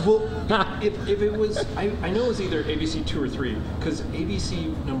 Well, if it was, I know it was either ABC 2 or 3, because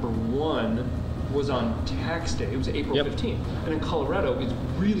ABC number 1 was on tax day. It was April 15th. And in Colorado, it's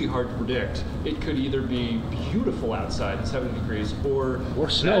really hard to predict. It could either be beautiful outside at 70 degrees or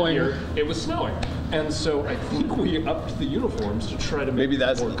snowing. that year, it was snowing. And so I think we upped the uniforms to try to make Maybe it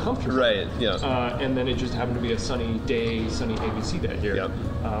that's more comfortable. right. Yeah. And then it just happened to be a sunny day, sunny ABC that year. Yep.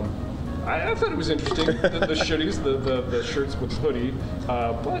 I thought it was interesting, the shirties, the shirts with the hoodie,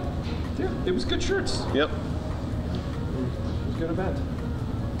 but yeah, it was good shirts. Yep. It was a good event.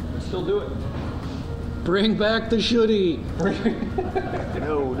 Let's still do it. Bring back the shoody.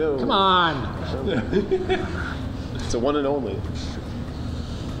 No. Come on. It's a one and only.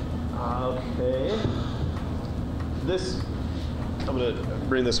 Okay. I'm gonna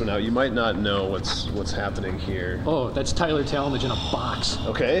bring this one out. You might not know what's happening here. Oh, that's Tyler Talmadge in a box.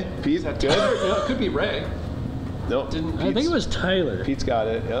 Okay, Pete. Good. Yeah, it could be Ray. No, I think it was Tyler. Pete's got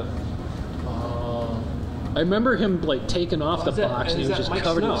it. Yep. I remember him like taking off the box and he was just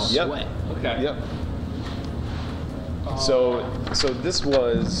covered in Yep. sweat. Okay. Yep. So this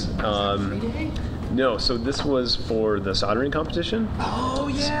was no. So this was for the soldering competition. Oh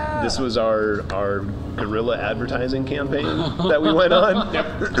yeah. This was our guerrilla advertising campaign that we went on.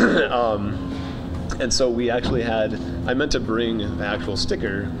 And so we actually I meant to bring the actual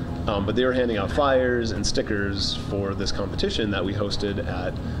sticker, but they were handing out flyers and stickers for this competition that we hosted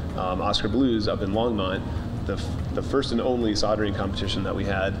at Oscar Blues up in Longmont, the first and only soldering competition that we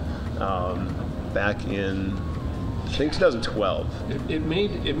had back in, I think, 2012. It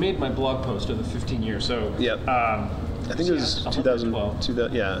made my blog post of the 15 years. So yeah, I think it was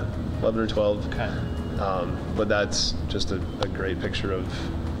 2012. Yeah, 11 or 12. Okay. But that's just a great picture of,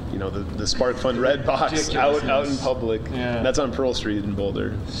 the SparkFun red box out in public. Yeah. That's on Pearl Street in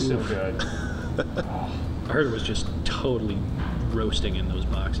Boulder. So good. I heard it was just totally roasting in those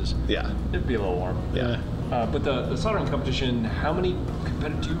boxes. Yeah. It'd be a little warm. Yeah. But the soldering competition, how many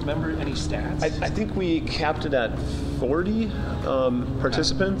competitors, do you remember any stats? I think we capped it at 40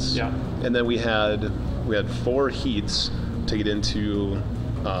 participants. Yeah. And then we had 4 heats to get into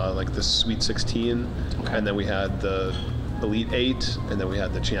like the Sweet 16. Okay. And then we had the Elite 8, and then we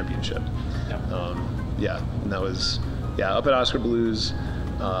had the championship. Yeah. And that was up at Oscar Blues.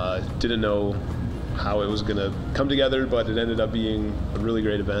 Didn't know how it was going to come together, but it ended up being a really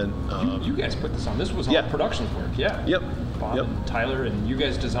great event. You guys put this on. This was all productions work. Yeah. Yep. Bob and Tyler, and you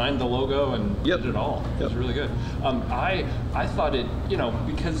guys designed the logo and did it all. It was really good. I thought it,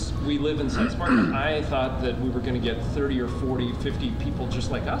 because we live in South Sparkman, I thought that we were going to get 30 or 40, 50 people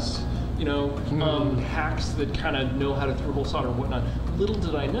just like us. Hacks that kind of know how to through-hole solder and whatnot. Little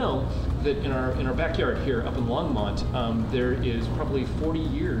did I know that in our backyard here up in Longmont, there is probably 40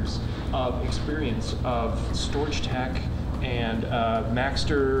 years of experience of storage tech and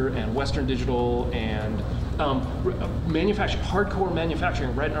Maxter and Western Digital and hardcore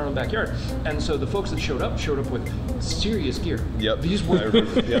manufacturing right in our own backyard. And so the folks that showed up with serious gear. Yep. These were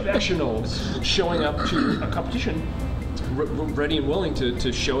professionals showing up to a competition, ready and willing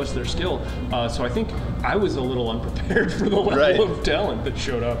to show us their skill. So I think I was a little unprepared for the level of talent that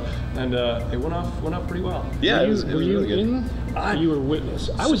showed up, and it went off pretty well. Yeah, Were it was you really good. in? You were a witness.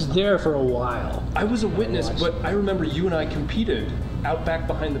 I was there for a while. I was a witness, but I remember you and I competed out back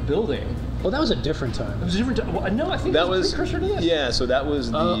behind the building. Well, that was a different time. It was a different time. Well, no, I think That it was was a precursor to this. Yeah, so that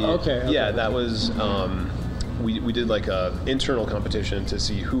was the okay. Yeah, that was we did like a internal competition to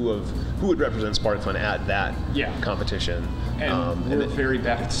see who would represent SparkFun at that competition. And we're very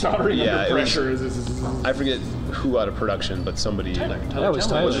bad at soldering under pressure. I forget who out of production, but somebody That was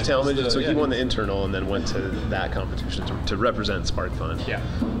Tyler. was it Talmadge? So he won the internal and then went to that competition to represent SparkFun. Yeah.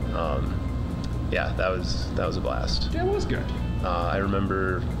 That was a blast. Yeah, it was good. I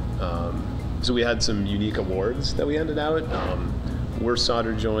remember. So we had some unique awards that we handed out. Worst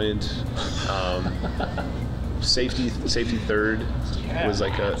solder joint, safety third was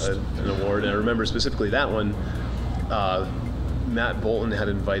like an award. And I remember specifically that one. Matt Bolton had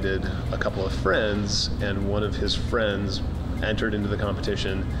invited a couple of friends, and one of his friends entered into the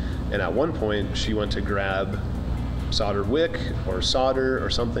competition. And at one point, she went to grab solder wick or solder or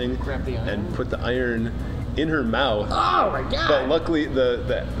something, Grab the iron. and put the iron in her mouth. Oh my god! But luckily,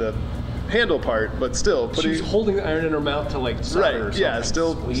 the handle part, but still She putting was holding the iron in her mouth to like solder or right, something. yeah,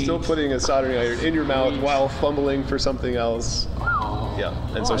 still putting a soldering iron in your mouth while fumbling for something else. Yeah,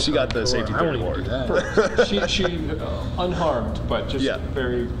 and so she got the safety I third won't even award. do that. she unharmed, but just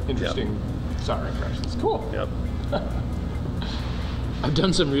very interesting soldering practices. Cool. Yep. I've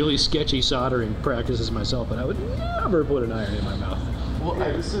done some really sketchy soldering practices myself, but I would never put an iron in my mouth. Well,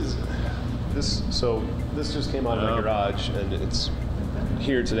 this just came out of my garage, and it's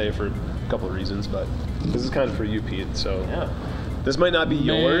here today for a couple of reasons, but this is kind of for you, Pete. So this might not be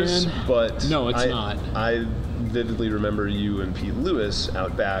yours, but no, it's not. I vividly remember you and Pete Lewis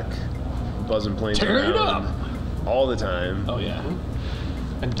out back buzzing planes Tear it around up all the time. Oh yeah.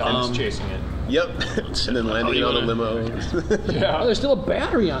 And Don's chasing it. Yep. And then landing on a limo. Yeah. Oh, there's still a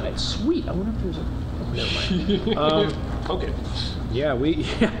battery on it. Sweet. I wonder if there's a... Oh, never mind. Poke it. Yeah,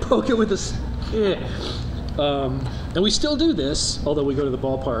 poke it with this. Yeah. And we still do this, although we go to the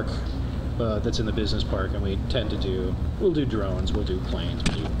ballpark that's in the business park, and we'll do drones, we'll do planes,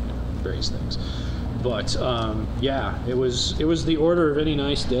 we'll do various things. But yeah, it was the order of any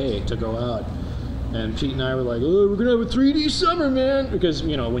nice day to go out. And Pete and I were like, oh, we're gonna have a 3D summer, man, because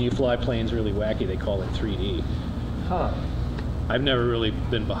when you fly planes really wacky, they call it 3D. Huh. I've never really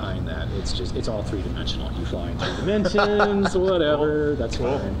been behind that. It's all three-dimensional. You fly in 3 dimensions, whatever. That's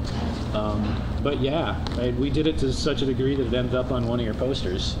fine. But yeah, we did it to such a degree that it ended up on one of your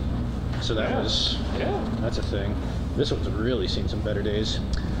posters. So that's a thing. This one's really seen some better days.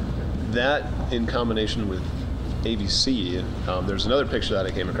 That in combination with ABC, there's another picture that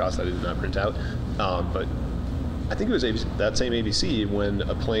I came across that I did not print out, but I think it was that same ABC when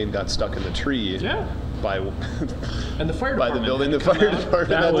a plane got stuck in the tree. Yeah. And the fire department. By the building, the fire department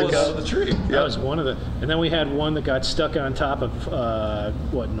That had was to go. The tree. That was one of the, and then we had one that got stuck on top of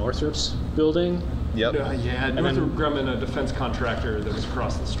Northrop's building. Yep. Yeah, Northrop Grumman, a defense contractor that was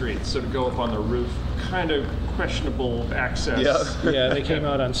across the street. So to go up on the roof, kind of questionable access. Yep. Yeah, they came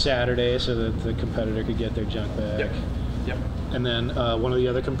out on Saturday so that the competitor could get their junk back. Yep. And then one of the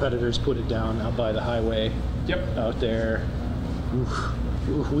other competitors put it down out by the highway. Yep. Out there.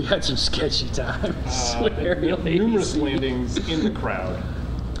 Oof, we had some sketchy times. Numerous landings in the crowd.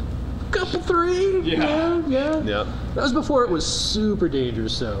 Couple 3. Yeah. Yep. That was before it was super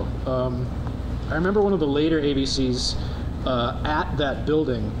dangerous, though. I remember one of the later ABCs at that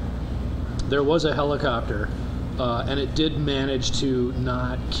building. There was a helicopter, and it did manage to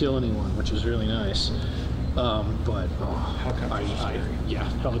not kill anyone, which was really nice. But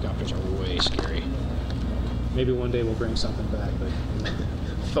helicopters are way scary. Maybe one day we'll bring something back, but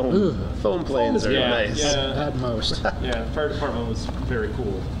foam planes are nice. Yeah. At most. Yeah, the fire department was very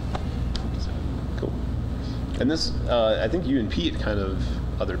cool. Cool. And this, I think you and Pete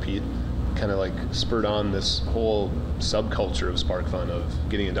other Pete, kind of like spurred on this whole subculture of SparkFun of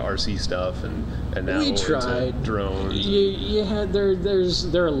getting into RC stuff and now we tried into drones. You had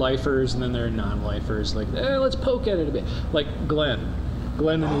there are lifers and then there are non-lifers. Like, let's poke at it a bit. Like Glenn,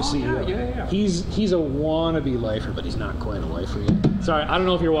 the new CEO. Yeah. He's a wannabe lifer, but he's not quite a lifer yet. Sorry, I don't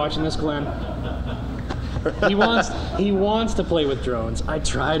know if you're watching this, Glenn. He wants to play with drones. I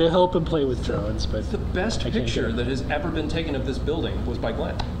try to help him play with drones, but the best picture that has ever been taken of this building was by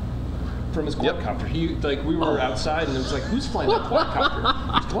Glenn. From his quadcopter. We were outside and it was like, who's flying that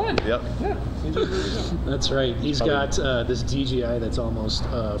quadcopter? It's Glenn. Yep. Yeah. He did really good. That's right. He's got this DJI that's almost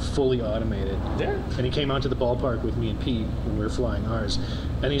fully automated. Yeah. And he came out to the ballpark with me and Pete when we were flying ours.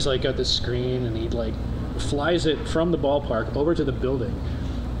 And he's got this screen and he flies it from the ballpark over to the building.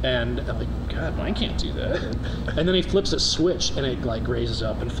 And I'm like, God, mine can't do that. And then he flips a switch and it raises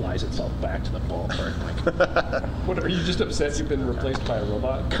up and flies itself back to the ballpark. I'm like, What, are you just upset you've been replaced by a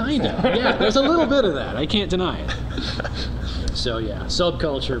robot? kinda. Yeah, there's a little bit of that. I can't deny it. So yeah,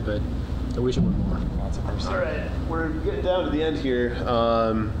 subculture, but I wish it were more. Lots of RC. All right, we're getting down to the end here.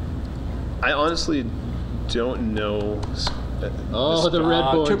 I honestly don't know. The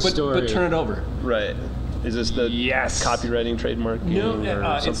Red Board story. But turn it over. Right. Is this the copywriting trademark? No,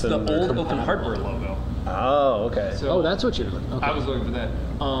 it's the old Open Hardware logo. Oh, okay. So that's what you're looking. Okay. I was looking for that.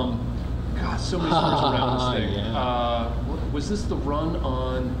 God, so many stories around this thing. Yeah. Was this the run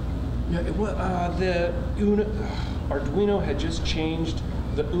on? No, the Uno. Arduino had just changed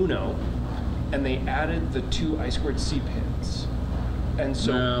the Uno, and they added the 2 I2C pins, and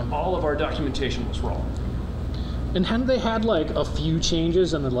so all of our documentation was wrong. And hadn't they had a few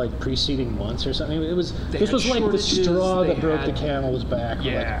changes in the preceding months or something? This was like the straw that broke the camel's back.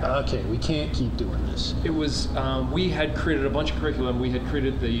 Yeah. We're like, okay, we can't keep doing this. It was, we had created a bunch of curriculum. We had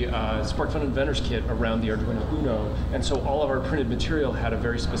created the SparkFun Inventors Kit around the Arduino Uno, and so all of our printed material had a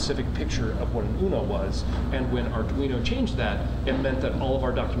very specific picture of what an Uno was. And when Arduino changed that, it meant that all of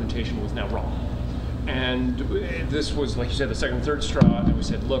our documentation was now wrong. And this was, like you said, the second and third straw, and we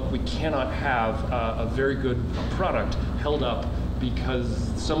said, look, we cannot have a very good product held up because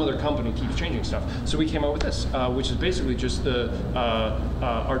some other company keeps changing stuff. So we came out with this, which is basically just the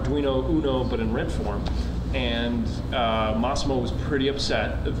Arduino Uno, but in red form. And Massimo was pretty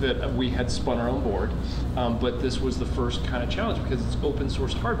upset that we had spun our own board, but this was the first kind of challenge because it's open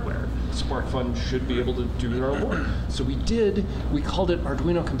source hardware. SparkFun should be able to do their own board. So we called it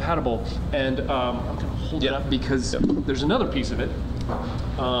Arduino compatible, and I'm going to hold it up because there's another piece of it.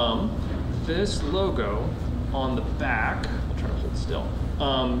 This logo on the back, I'll try to hold still,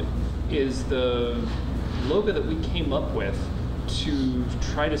 is the logo that we came up with to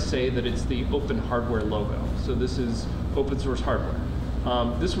try to say that it's the open hardware logo. So this is open source hardware.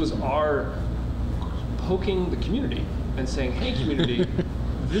 This was our poking the community and saying, hey community,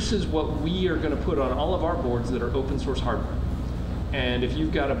 this is what we are going to put on all of our boards that are open source hardware. And if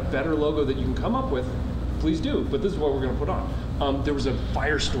you've got a better logo that you can come up with, please do, but this is what we're going to put on. There was a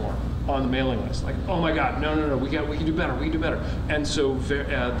firestorm on the mailing list, like, oh my God, no, we can do better. And so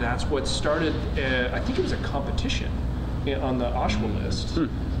that's what started, I think it was a competition on the Oshawa list.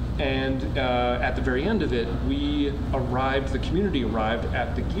 And at the very end of it, the community arrived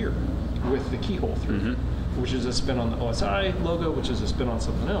at the gear with the keyhole through, which is a spin on the OSI logo, which is a spin on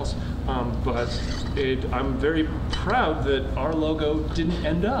something else. But I'm very proud that our logo didn't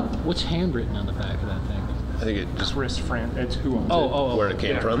end up. What's handwritten on the back of that thing? I think it just Chris Fran, it's who owns it. where it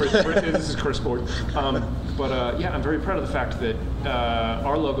came from. This is Chris Board. But yeah, I'm very proud of the fact that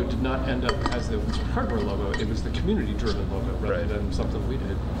our logo did not end up as the open source hardware logo. It was the community-driven logo rather than something we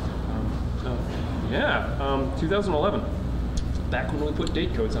did. 2011. Back when we put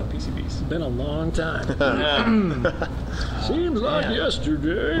date codes on PCBs. It's been a long time. Seems like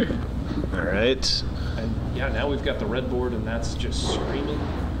yesterday. All right. And yeah, now we've got the red board, and that's just screaming.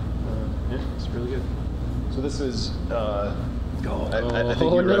 Yeah, it's really good. So this is. I I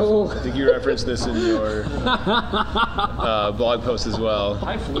think you referenced this in your blog post as well.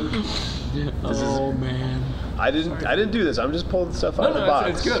 Hi, Fluke. Man. I didn't do this. I'm just pulling stuff out of the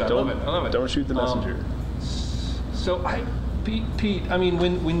box. It's good. I love it. Don't shoot the messenger. So Pete, I mean,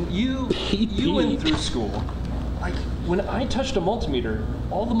 when you went through school, like when I touched a multimeter,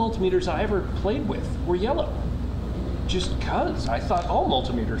 all the multimeters I ever played with were yellow. Just cause I thought all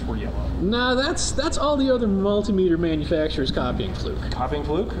multimeters were yellow. No, that's all the other multimeter manufacturers copying Fluke. Copying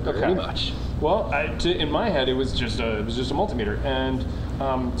Fluke? Okay. Pretty much. Well, in my head, it was just a multimeter, and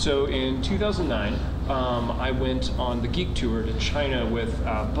so in 2009, I went on the Geek Tour to China with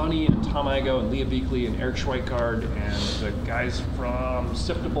Bunny and Tom Igo and Leah Beakley and Eric Schweikard and the guys from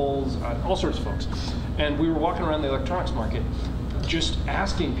Siftables, all sorts of folks. And we were walking around the electronics market, just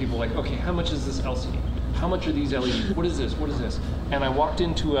asking people like, okay, how much is this LCD? How much are these LEDs? What is this? What is this? And I walked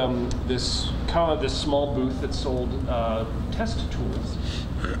into this small booth that sold test tools.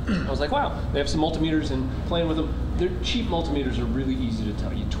 I was like, wow, they have some multimeters and playing with them. Their cheap multimeters are really easy to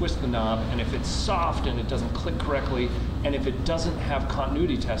tell. You twist the knob, and if it's soft and it doesn't click correctly, and if it doesn't have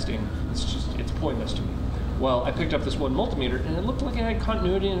continuity testing, it's pointless to me. Well, I picked up this one multimeter, and it looked like it had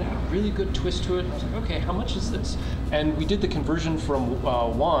continuity and it had a really good twist to it. And I was like, okay, how much is this? And we did the conversion from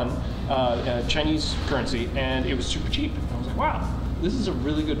yuan, Chinese currency, and it was super cheap. And I was like, wow, this is a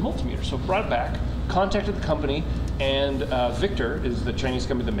really good multimeter. So I brought it back, contacted the company, and Victor is the Chinese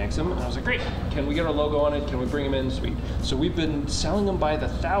company that makes them. And I was like, great, can we get our logo on it? Can we bring them in? Sweet. So we've been selling them by the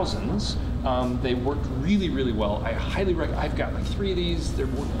thousands. They work really, really well. I highly recommend. I've got like 3 of these. They're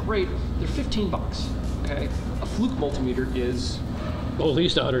great. They're $15. Okay, a Fluke multimeter is Well, at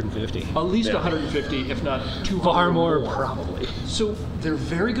least 150. At least 150, if not 200. Far more, probably. So they're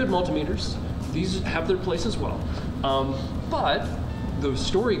very good multimeters. These have their place as well. But the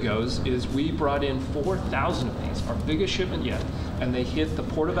story goes is we brought in 4,000 of these, our biggest shipment yet, and they hit the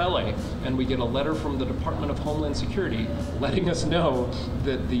Port of LA, and we get a letter from the Department of Homeland Security letting us know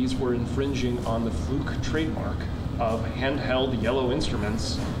that these were infringing on the Fluke trademark of handheld yellow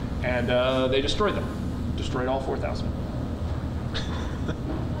instruments, and they destroyed them. Destroyed all 4,000.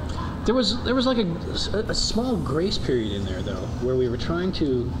 There was like a small grace period in there, though, where we were trying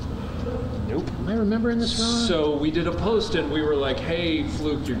to... Nope. Am I remembering this wrong? So we did a post and we were like, hey,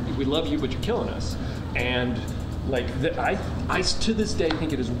 Fluke, we love you, but you're killing us. And like, I to this day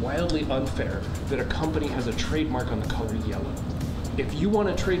think it is wildly unfair that a company has a trademark on the color yellow. If you want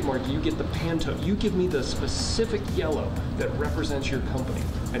a trademark, you get the Pantone. You give me the specific yellow that represents your company.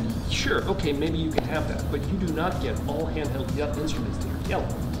 And sure, okay, maybe you can have that, but you do not get all handheld instruments that are yellow.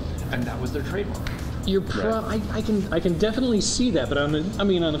 And that was their trademark. You're I can definitely see that, but on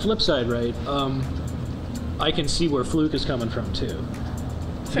the flip side, right? I can see where Fluke is coming from too.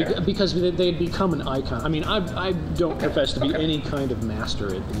 Because they'd become an icon. I mean, I don't profess to be any kind of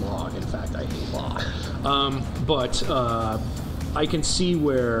master at law. In fact, I hate law. But I can see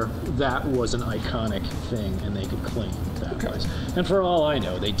where that was an iconic thing, and they could claim that was. And for all I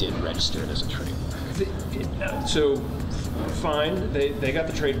know, they did register it as a trademark. So, fine, they got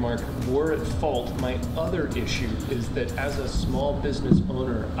the trademark. We're at fault. My other issue is that as a small business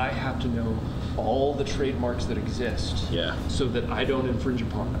owner, I have to know all the trademarks that exist, so that I don't infringe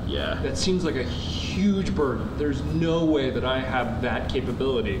upon them. Yeah. That seems like a huge burden. There's no way that I have that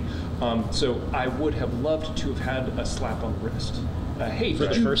capability. So I would have loved to have had a slap on the wrist hey, For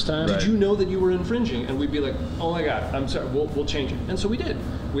the first time? did you know that you were infringing? And we'd be like, oh my God, I'm sorry, we'll change it. And so we did.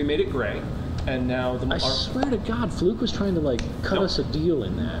 We made it gray, and now I swear to God, Fluke was trying to like cut us a deal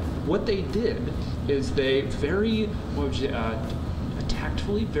in that. what they did is they very,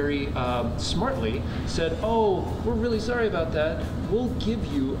 tactfully, very smartly said, oh, we're really sorry about that. We'll give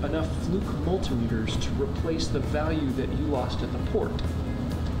you enough Fluke multimeters to replace the value that you lost at the port.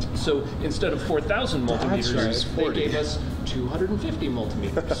 So instead of 4,000 multimeters, they gave us 250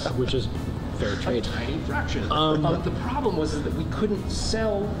 multimeters. Which is fair A trade. tiny fraction. The problem was that we couldn't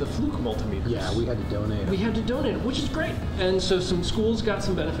sell the Fluke multimeters. Yeah, we had to donate. We had to donate it, which is great. And so some schools got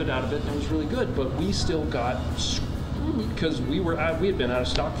some benefit out of it, and it was really good. But we still got screwed because we had been out of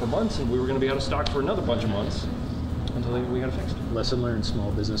stock for months, and we were going to be out of stock for another bunch of months until we got it fixed. Lesson learned,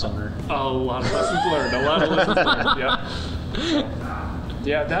 small business owner. A lot of lessons learned. A lot of lessons learned. Yeah.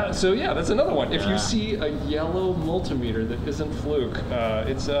 Yeah, that's another one. If you see a yellow multimeter that isn't Fluke,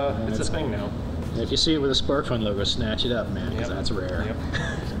 it's a thing now. And if you see it with a SparkFun logo, snatch it up, man, because that's rare. Yep.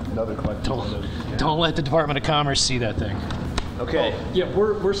 Another collectible. Don't let the Department of Commerce see that thing. Okay. Oh, yeah,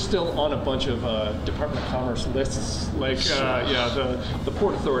 we're still on a bunch of Department of Commerce lists. Like, the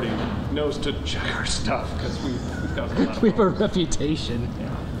Port Authority knows to check our stuff because we've got a lot of We have a reputation.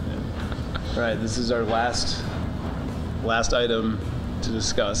 All right, this is our last item to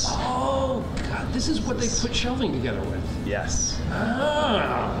discuss. Oh, God, this is what they put shelving together with. Yes.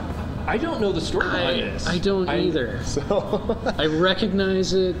 I don't know the story behind this. I don't either. So. I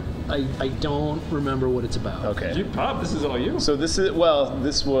recognize it. I don't remember what it's about. Okay. Bob, this is all you. So this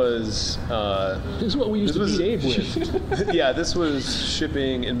was. This is what we used to beat Abe with. Yeah, this was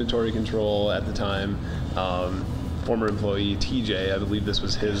shipping inventory control at the time. Former employee TJ, I believe this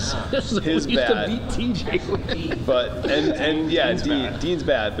was his We used bad. to beat TJ with. But and yeah, Dean's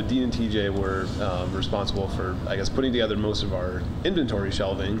bad. But Dean and TJ were responsible for, I guess, putting together most of our inventory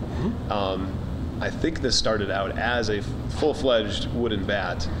shelving. I think this started out as a full-fledged wooden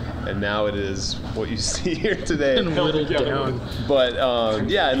bat, and now it is what you see here today. And whittled down. But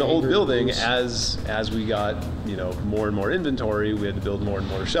yeah, in the old Kangaroo building, boots. as we got more and more inventory, we had to build more and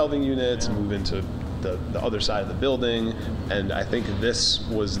more shelving units and move into the other side of the building. And I think this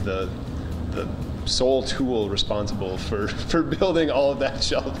was the sole tool responsible for building all of that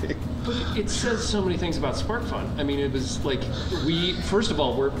shelving. But it says so many things about SparkFun. I mean, it was like first of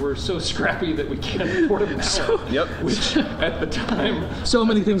all, we're so scrappy that we can't afford a mower. Yep. Which at the time, So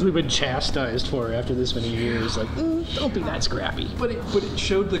many things we've been chastised for after this many years. Like, don't be that scrappy. but it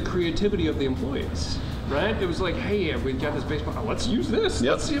showed the creativity of the employees. Right? It was like, hey, we got this baseball. Let's use this.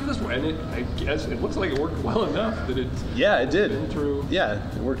 Yep. Let's see if this works. And I guess it looks like it worked well enough that it's Yeah, it did. been through. Yeah,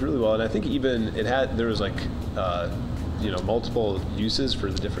 it worked really well, and I think even there was like multiple uses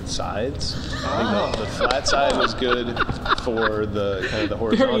for the different sides. I think the flat side was good for the kind of the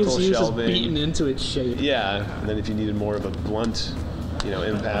horizontal Various uses shelving. beaten into its shape. Yeah, and then if you needed more of a blunt,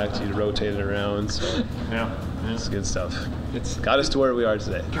 impact, you'd rotate it around. So Yeah. it's good stuff. It's Got us to where we are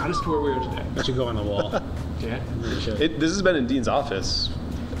today. got us to where we are today. That should go on the wall. Yeah. Really should. This has been in Dean's office,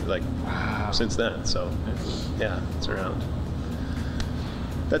 like since then. So yeah, it's around.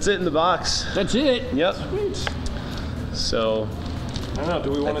 That's it in the box. That's it. Yep. Sweet. So I don't know.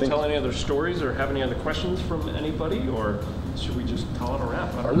 Do we want to think- tell any other stories or have any other questions from anybody, or should we just call it a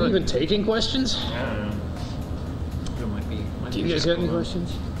wrap? I Are don't we know. even taking questions? I don't know. There might be. Do you guys got any several,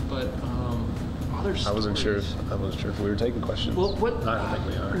 questions? But other stories. I wasn't sure if we were taking questions. Well, what? I don't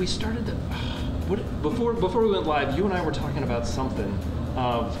think we are. We started the. Before we went live, you and I were talking about something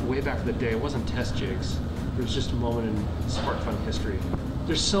way back in the day. It wasn't test jigs. It was just a moment in SparkFun history.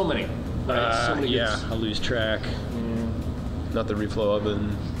 There's so many. Right? So many Yeah, I'll lose track. Not the reflow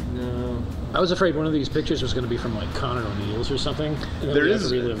oven. No. I was afraid one of these pictures was going to be from like Connor O'Neill's or something. And then There we had to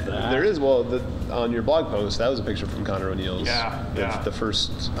is, relive that. there is. Well, on your blog post, that was a picture from Connor O'Neill's. Yeah, yeah. The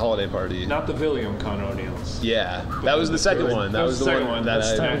first holiday party. Not the William Con O'Neill's. Yeah, that was the second one. That was the second one one. that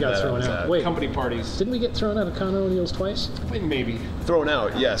That's I time we got that I thrown was out. at. Wait. Company parties. Didn't we get thrown out of Connor O'Neill's twice? Maybe. Thrown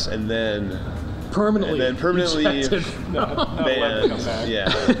out, yes, and then Permanently. permanently ejected. Not allowed to come banned. back.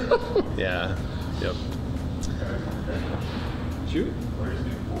 Yeah, yeah, yep. Shoot.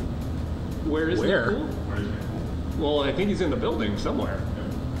 Where is Where? the pool? Well, I think he's in the building somewhere.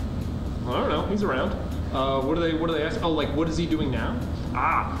 Well, I don't know. He's around. What do they ask? Oh, like what is he doing now?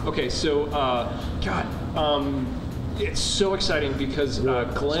 Okay. So, it's so exciting because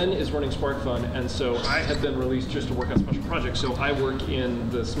Glenn is running SparkFun, and so I have been released just to work on special projects. So I work in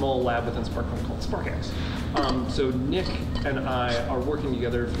the small lab within SparkFun called SparkX, So Nick and I are working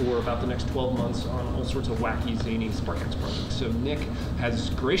together for about the next 12 months on all sorts of wacky, zany SparkX projects. So Nick has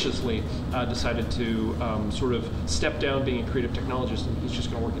graciously decided to sort of step down being a creative technologist, and he's just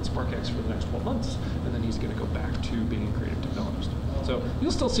going to work at SparkX for the next 12 months, and then he's going to go back to being a creative technologist. So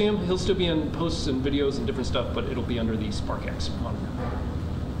you'll still see him. He'll still be in posts and videos and different stuff, but it'll be under the SparkX moniker.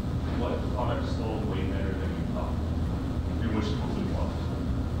 What if the product's still way better than you thought? You wish it was.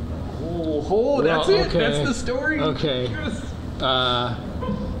 Oh, that's Well, it. okay. That's the story. Okay. Yes.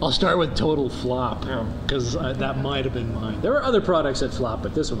 I'll start with total flop, because that might have been mine. There were other products that flopped,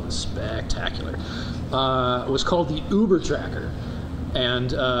 but this one was spectacular. It was called the Uber Tracker,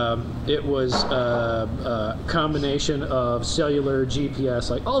 and it was a combination of cellular, GPS,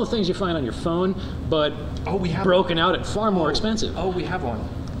 like all the things you find on your phone, but broken out and far more expensive. Oh, we have one.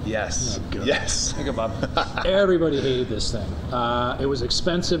 Yes. Oh, Yes. Think about Everybody hated this thing. It was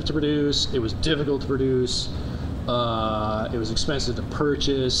expensive to produce. It was difficult to produce. It was expensive to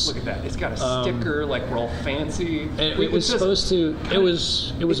purchase. Look at that. It's got a sticker, like we're all fancy. It was supposed to. It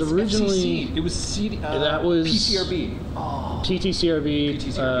was originally. FCC. It was CD. That was PCRB.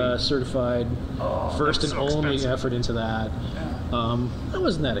 TTCRB certified. First and so only expensive. effort into that. It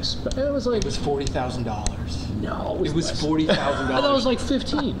wasn't that expensive. It was like It was $40,000. no. It was less. $40,000. I thought it was like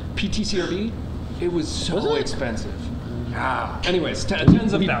 15. PTCRB. It was so Was it? expensive. Yeah. Anyways,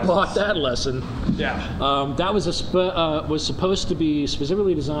 tens of We thousands. bought that lesson. Yeah. That was was supposed to be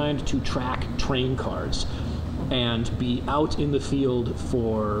specifically designed to track train cars and be out in the field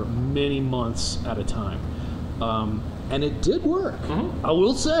for many months at a time. And it did work. I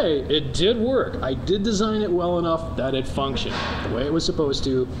will say, it did work. I did design it well enough that it functioned the way it was supposed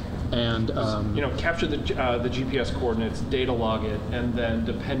to. And capture the GPS coordinates, data log it, and then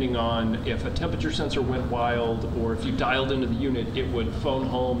depending on if a temperature sensor went wild or if you dialed into the unit, it would phone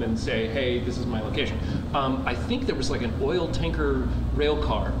home and say, hey, this is my location. I think there was like an oil tanker rail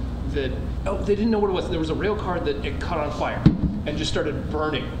car that, they didn't know what it was. There was a rail car that it caught on fire and just started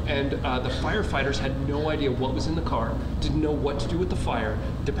burning. And the firefighters had no idea what was in the car, didn't know what to do with the fire.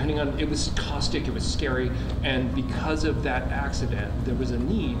 Depending on, it was caustic, it was scary, and because of that accident, there was a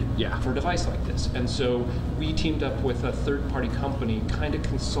need for a device like this. And so we teamed up with a third-party company, kind of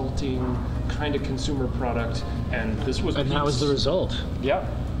consulting, kind of consumer product, and this was. and that was the result. Yeah.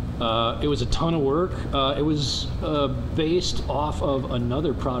 It was a ton of work. It was based off of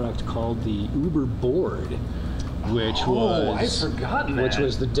another product called the Uber board, which was I'd forgotten that. which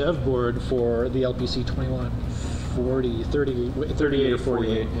was the dev board for the LPC 2140, 38 or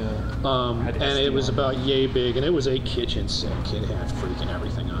 48. Yeah. Had And it was SD about yay big, and it was a kitchen sink. It had freaking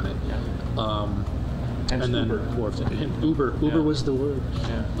everything on it. Hence And then Uber. morphed it. And Uber was the word.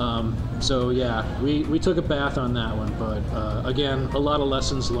 Yeah. So yeah, we took a bath on that one, but again, a lot of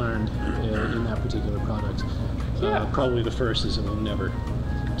lessons learned in that particular product. Probably the first is it will never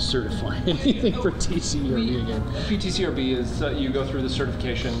certify anything for TCRB again. PTCRB is you go through the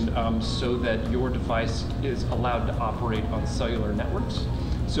certification so that your device is allowed to operate on cellular networks.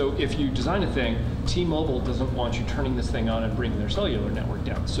 So if you design a thing, T-Mobile doesn't want you turning this thing on and bringing their cellular network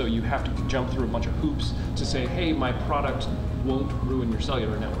down. So you have to jump through a bunch of hoops to say, hey, my product won't ruin your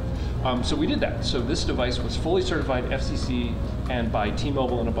cellular network. So we did that. So this device was fully certified FCC and by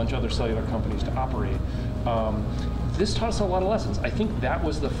T-Mobile and a bunch of other cellular companies to operate. This taught us a lot of lessons. I think that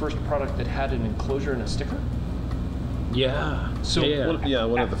was the first product that had an enclosure and a sticker. Yeah. So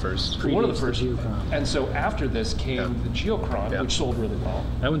One of the first. One of the Predates first. the Geochron. And so after this came the Geochron, which sold really well.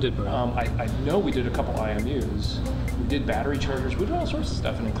 That one did well. I know we did a couple IMUs. We did battery chargers. We did all sorts of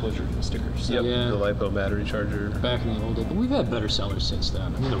stuff in enclosures and stickers. So Yep, Yeah. the LiPo battery charger. Back in the old days, but we've had better sellers since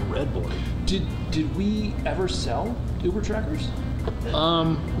then. I mean, the red board. Did we ever sell Uber trackers?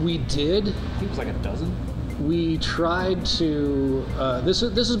 We did. I think it was like a dozen. We tried to. This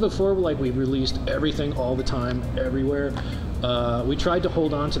is before like we released everything all the time, everywhere. We tried to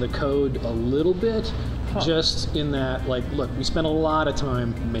hold on to the code a little bit, just in that, like, look, we spent a lot of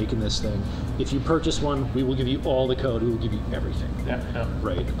time making this thing. If you purchase one, we will give you all the code. We will give you everything. Yeah.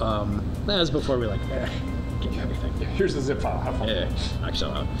 Right. That was before we were like, give you everything. Here's the zip file. Have fun. Yeah, I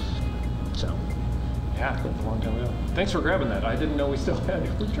shall out. So. Yeah, that's a long time ago. Thanks for grabbing that. I didn't know we still had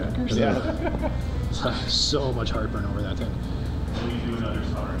Uber trackers. Yeah. So much heartburn over that thing. Will you do another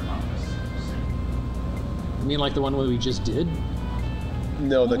starter contest soon? You mean like the one we just did?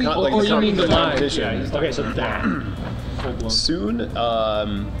 No, the Or you mean the live? competition. Yeah, Okay, so that. Full-blown. Soon.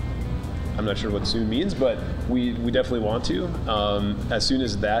 I'm not sure what soon means, but we definitely want to. As soon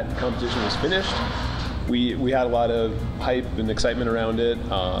as that competition was finished, we had a lot of hype and excitement around it.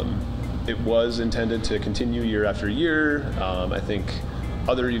 It was intended to continue year after year. I think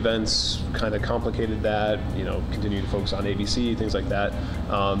other events kind of complicated that. Continue to focus on ABC, things like that.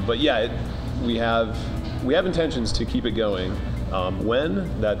 But yeah, we have intentions to keep it going.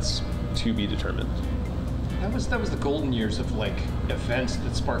 When, that's to be determined. That was the golden years of like events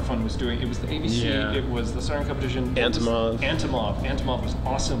that SparkFun was doing. It was the ABC, it was the Siren competition. Antimov was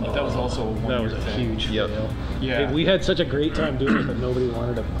awesome, but that was also a one-year thing. That was a huge Yep. fail. Yeah. Hey, we had such a great time doing it, but nobody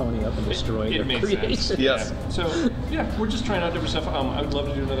wanted to pony up and destroy It their made creations. sense. Yes. Yeah. So yeah, we're just trying out different stuff. I would love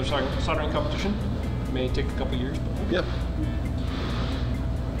to do another soldering competition. May take a couple years, but Yeah.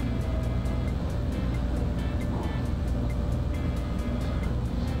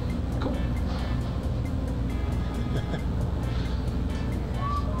 cool.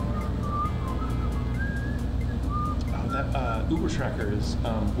 That Uber tracker is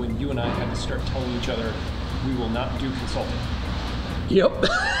when you and I had to start telling each other we will not do consulting. Yep.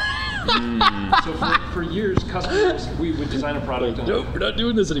 So for years, customers, we would design a product and Nope, we're not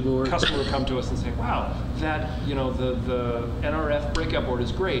doing this anymore. a customer would come to us and say, wow, that, the NRF breakout board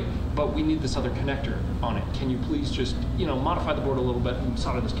is great, but we need this other connector on it. Can you please just, modify the board a little bit and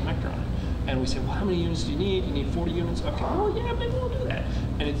solder this connector on it? And we say, well, how many units do you need? You need 40 units? Okay, well, yeah, maybe we'll do that.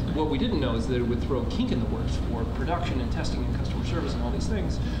 And what we didn't know is that it would throw a kink in the works for production and testing and customer service and all these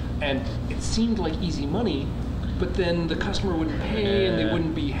things. And it seemed like easy money, but then the customer wouldn't pay and they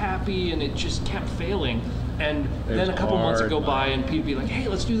wouldn't be happy, and it just kept failing. And then a couple months would go by and Pete would be like, hey,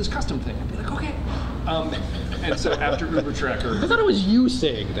 let's do this custom thing. I'd be like, okay. And so after Uber Tracker, I thought it was you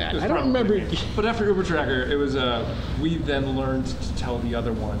saying that. I don't remember. But after Uber Tracker, it was we then learned to tell the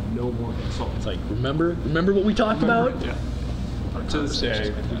other one no more consulting. It's like, remember what we talked about? Yeah. To this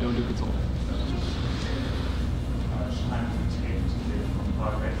day, we don't do consulting. How much time does it take to get from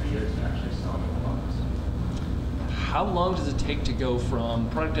product idea to actually selling the product? How long does it take to go from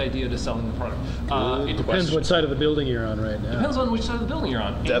product idea to selling the product? It Depends what side of the building you're on right now. Depends on which side of the building you're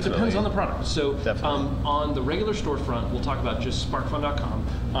on. And it depends on the product. So on the regular storefront, we'll talk about just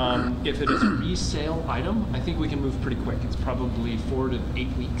SparkFun.com. If it is a resale item, I think we can move pretty quick. It's probably 4 to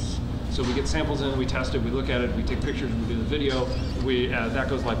 8 weeks. So we get samples in, we test it, we look at it, we take pictures, we do the video, that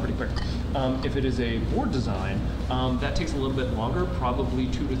goes live pretty quick. If it is a board design, that takes a little bit longer, probably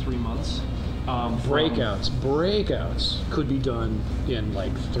 2 to 3 months. Breakouts could be done in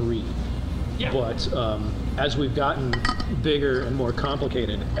like 3. Yeah. But as we've gotten bigger and more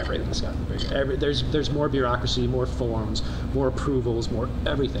complicated, everything's gotten bigger. There's more bureaucracy, more forms, more approvals, more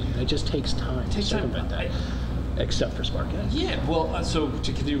everything. And it just takes time to circumvent that. Except for SparkFun. Yeah, well, so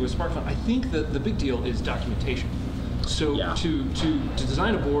to continue with SparkFun, I think that the big deal is documentation. So to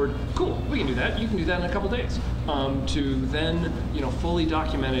design a board, cool, we can do that. You can do that in a couple days. To then fully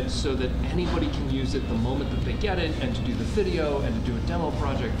document it so that anybody can use it the moment that they get it, and to do the video and to do a demo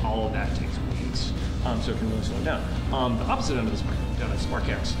project, all of that takes weeks. So it can really slow down. The opposite end of the spectrum, down at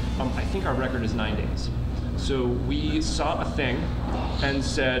SparkX, I think our record is 9 days. So we saw a thing and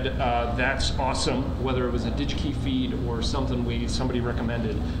said, that's awesome, whether it was a DigiKey feed or something somebody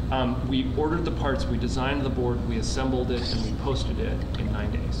recommended. We ordered the parts, we designed the board, we assembled it, and we posted it in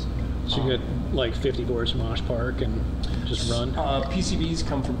 9 days. So you get like 50 boards from Osh Park and just run? PCBs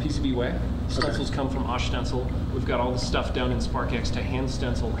come from PCBWay. Stencils come from Osh Stencil. We've got all the stuff down in SparkX to hand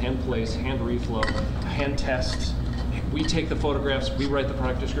stencil, hand place, hand reflow, hand test. We take the photographs, we write the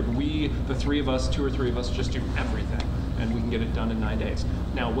product description. The 3 of us, 2 or 3 of us, just do everything, and we can get it done in 9 days.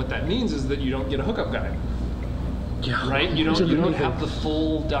 Now, what that means is that you don't get a hookup guide. Yeah. Right? You don't have the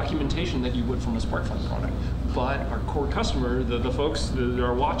full documentation that you would from a SparkFun product. But our core customer, the folks that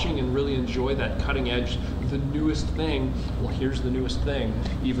are watching and really enjoy that cutting edge, the newest thing. Well, here's the newest thing,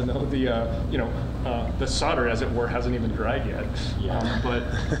 even though the solder, as it were, hasn't even dried yet. Yeah. But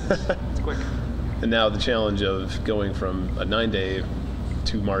it's quick. And now the challenge of going from a 9-day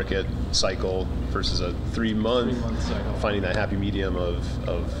to market cycle versus a 3-month cycle. Finding that happy medium of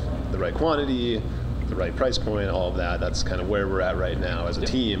the right quantity, the right price point, all of that. That's kind of where we're at right now as a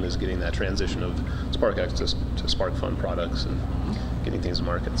team, is getting that transition of SparkX to SparkFun products and getting things to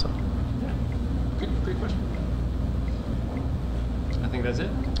market. So, yeah, great question. I think that's it.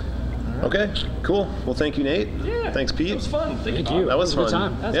 Right. Okay, cool. Well, thank you, Nate. Yeah, thanks, Pete. It was fun. Thank you. That was Good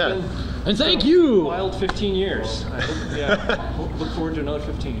fun. time. Yeah. And thank you. Wild 15 years. I hope, look forward to another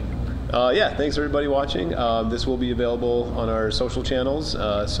 15. Yeah, thanks everybody watching. This will be available on our social channels,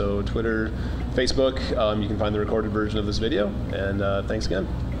 so Twitter, Facebook. You can find the recorded version of this video, and thanks again.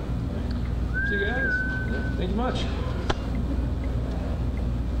 See you guys. Yeah, thank you much.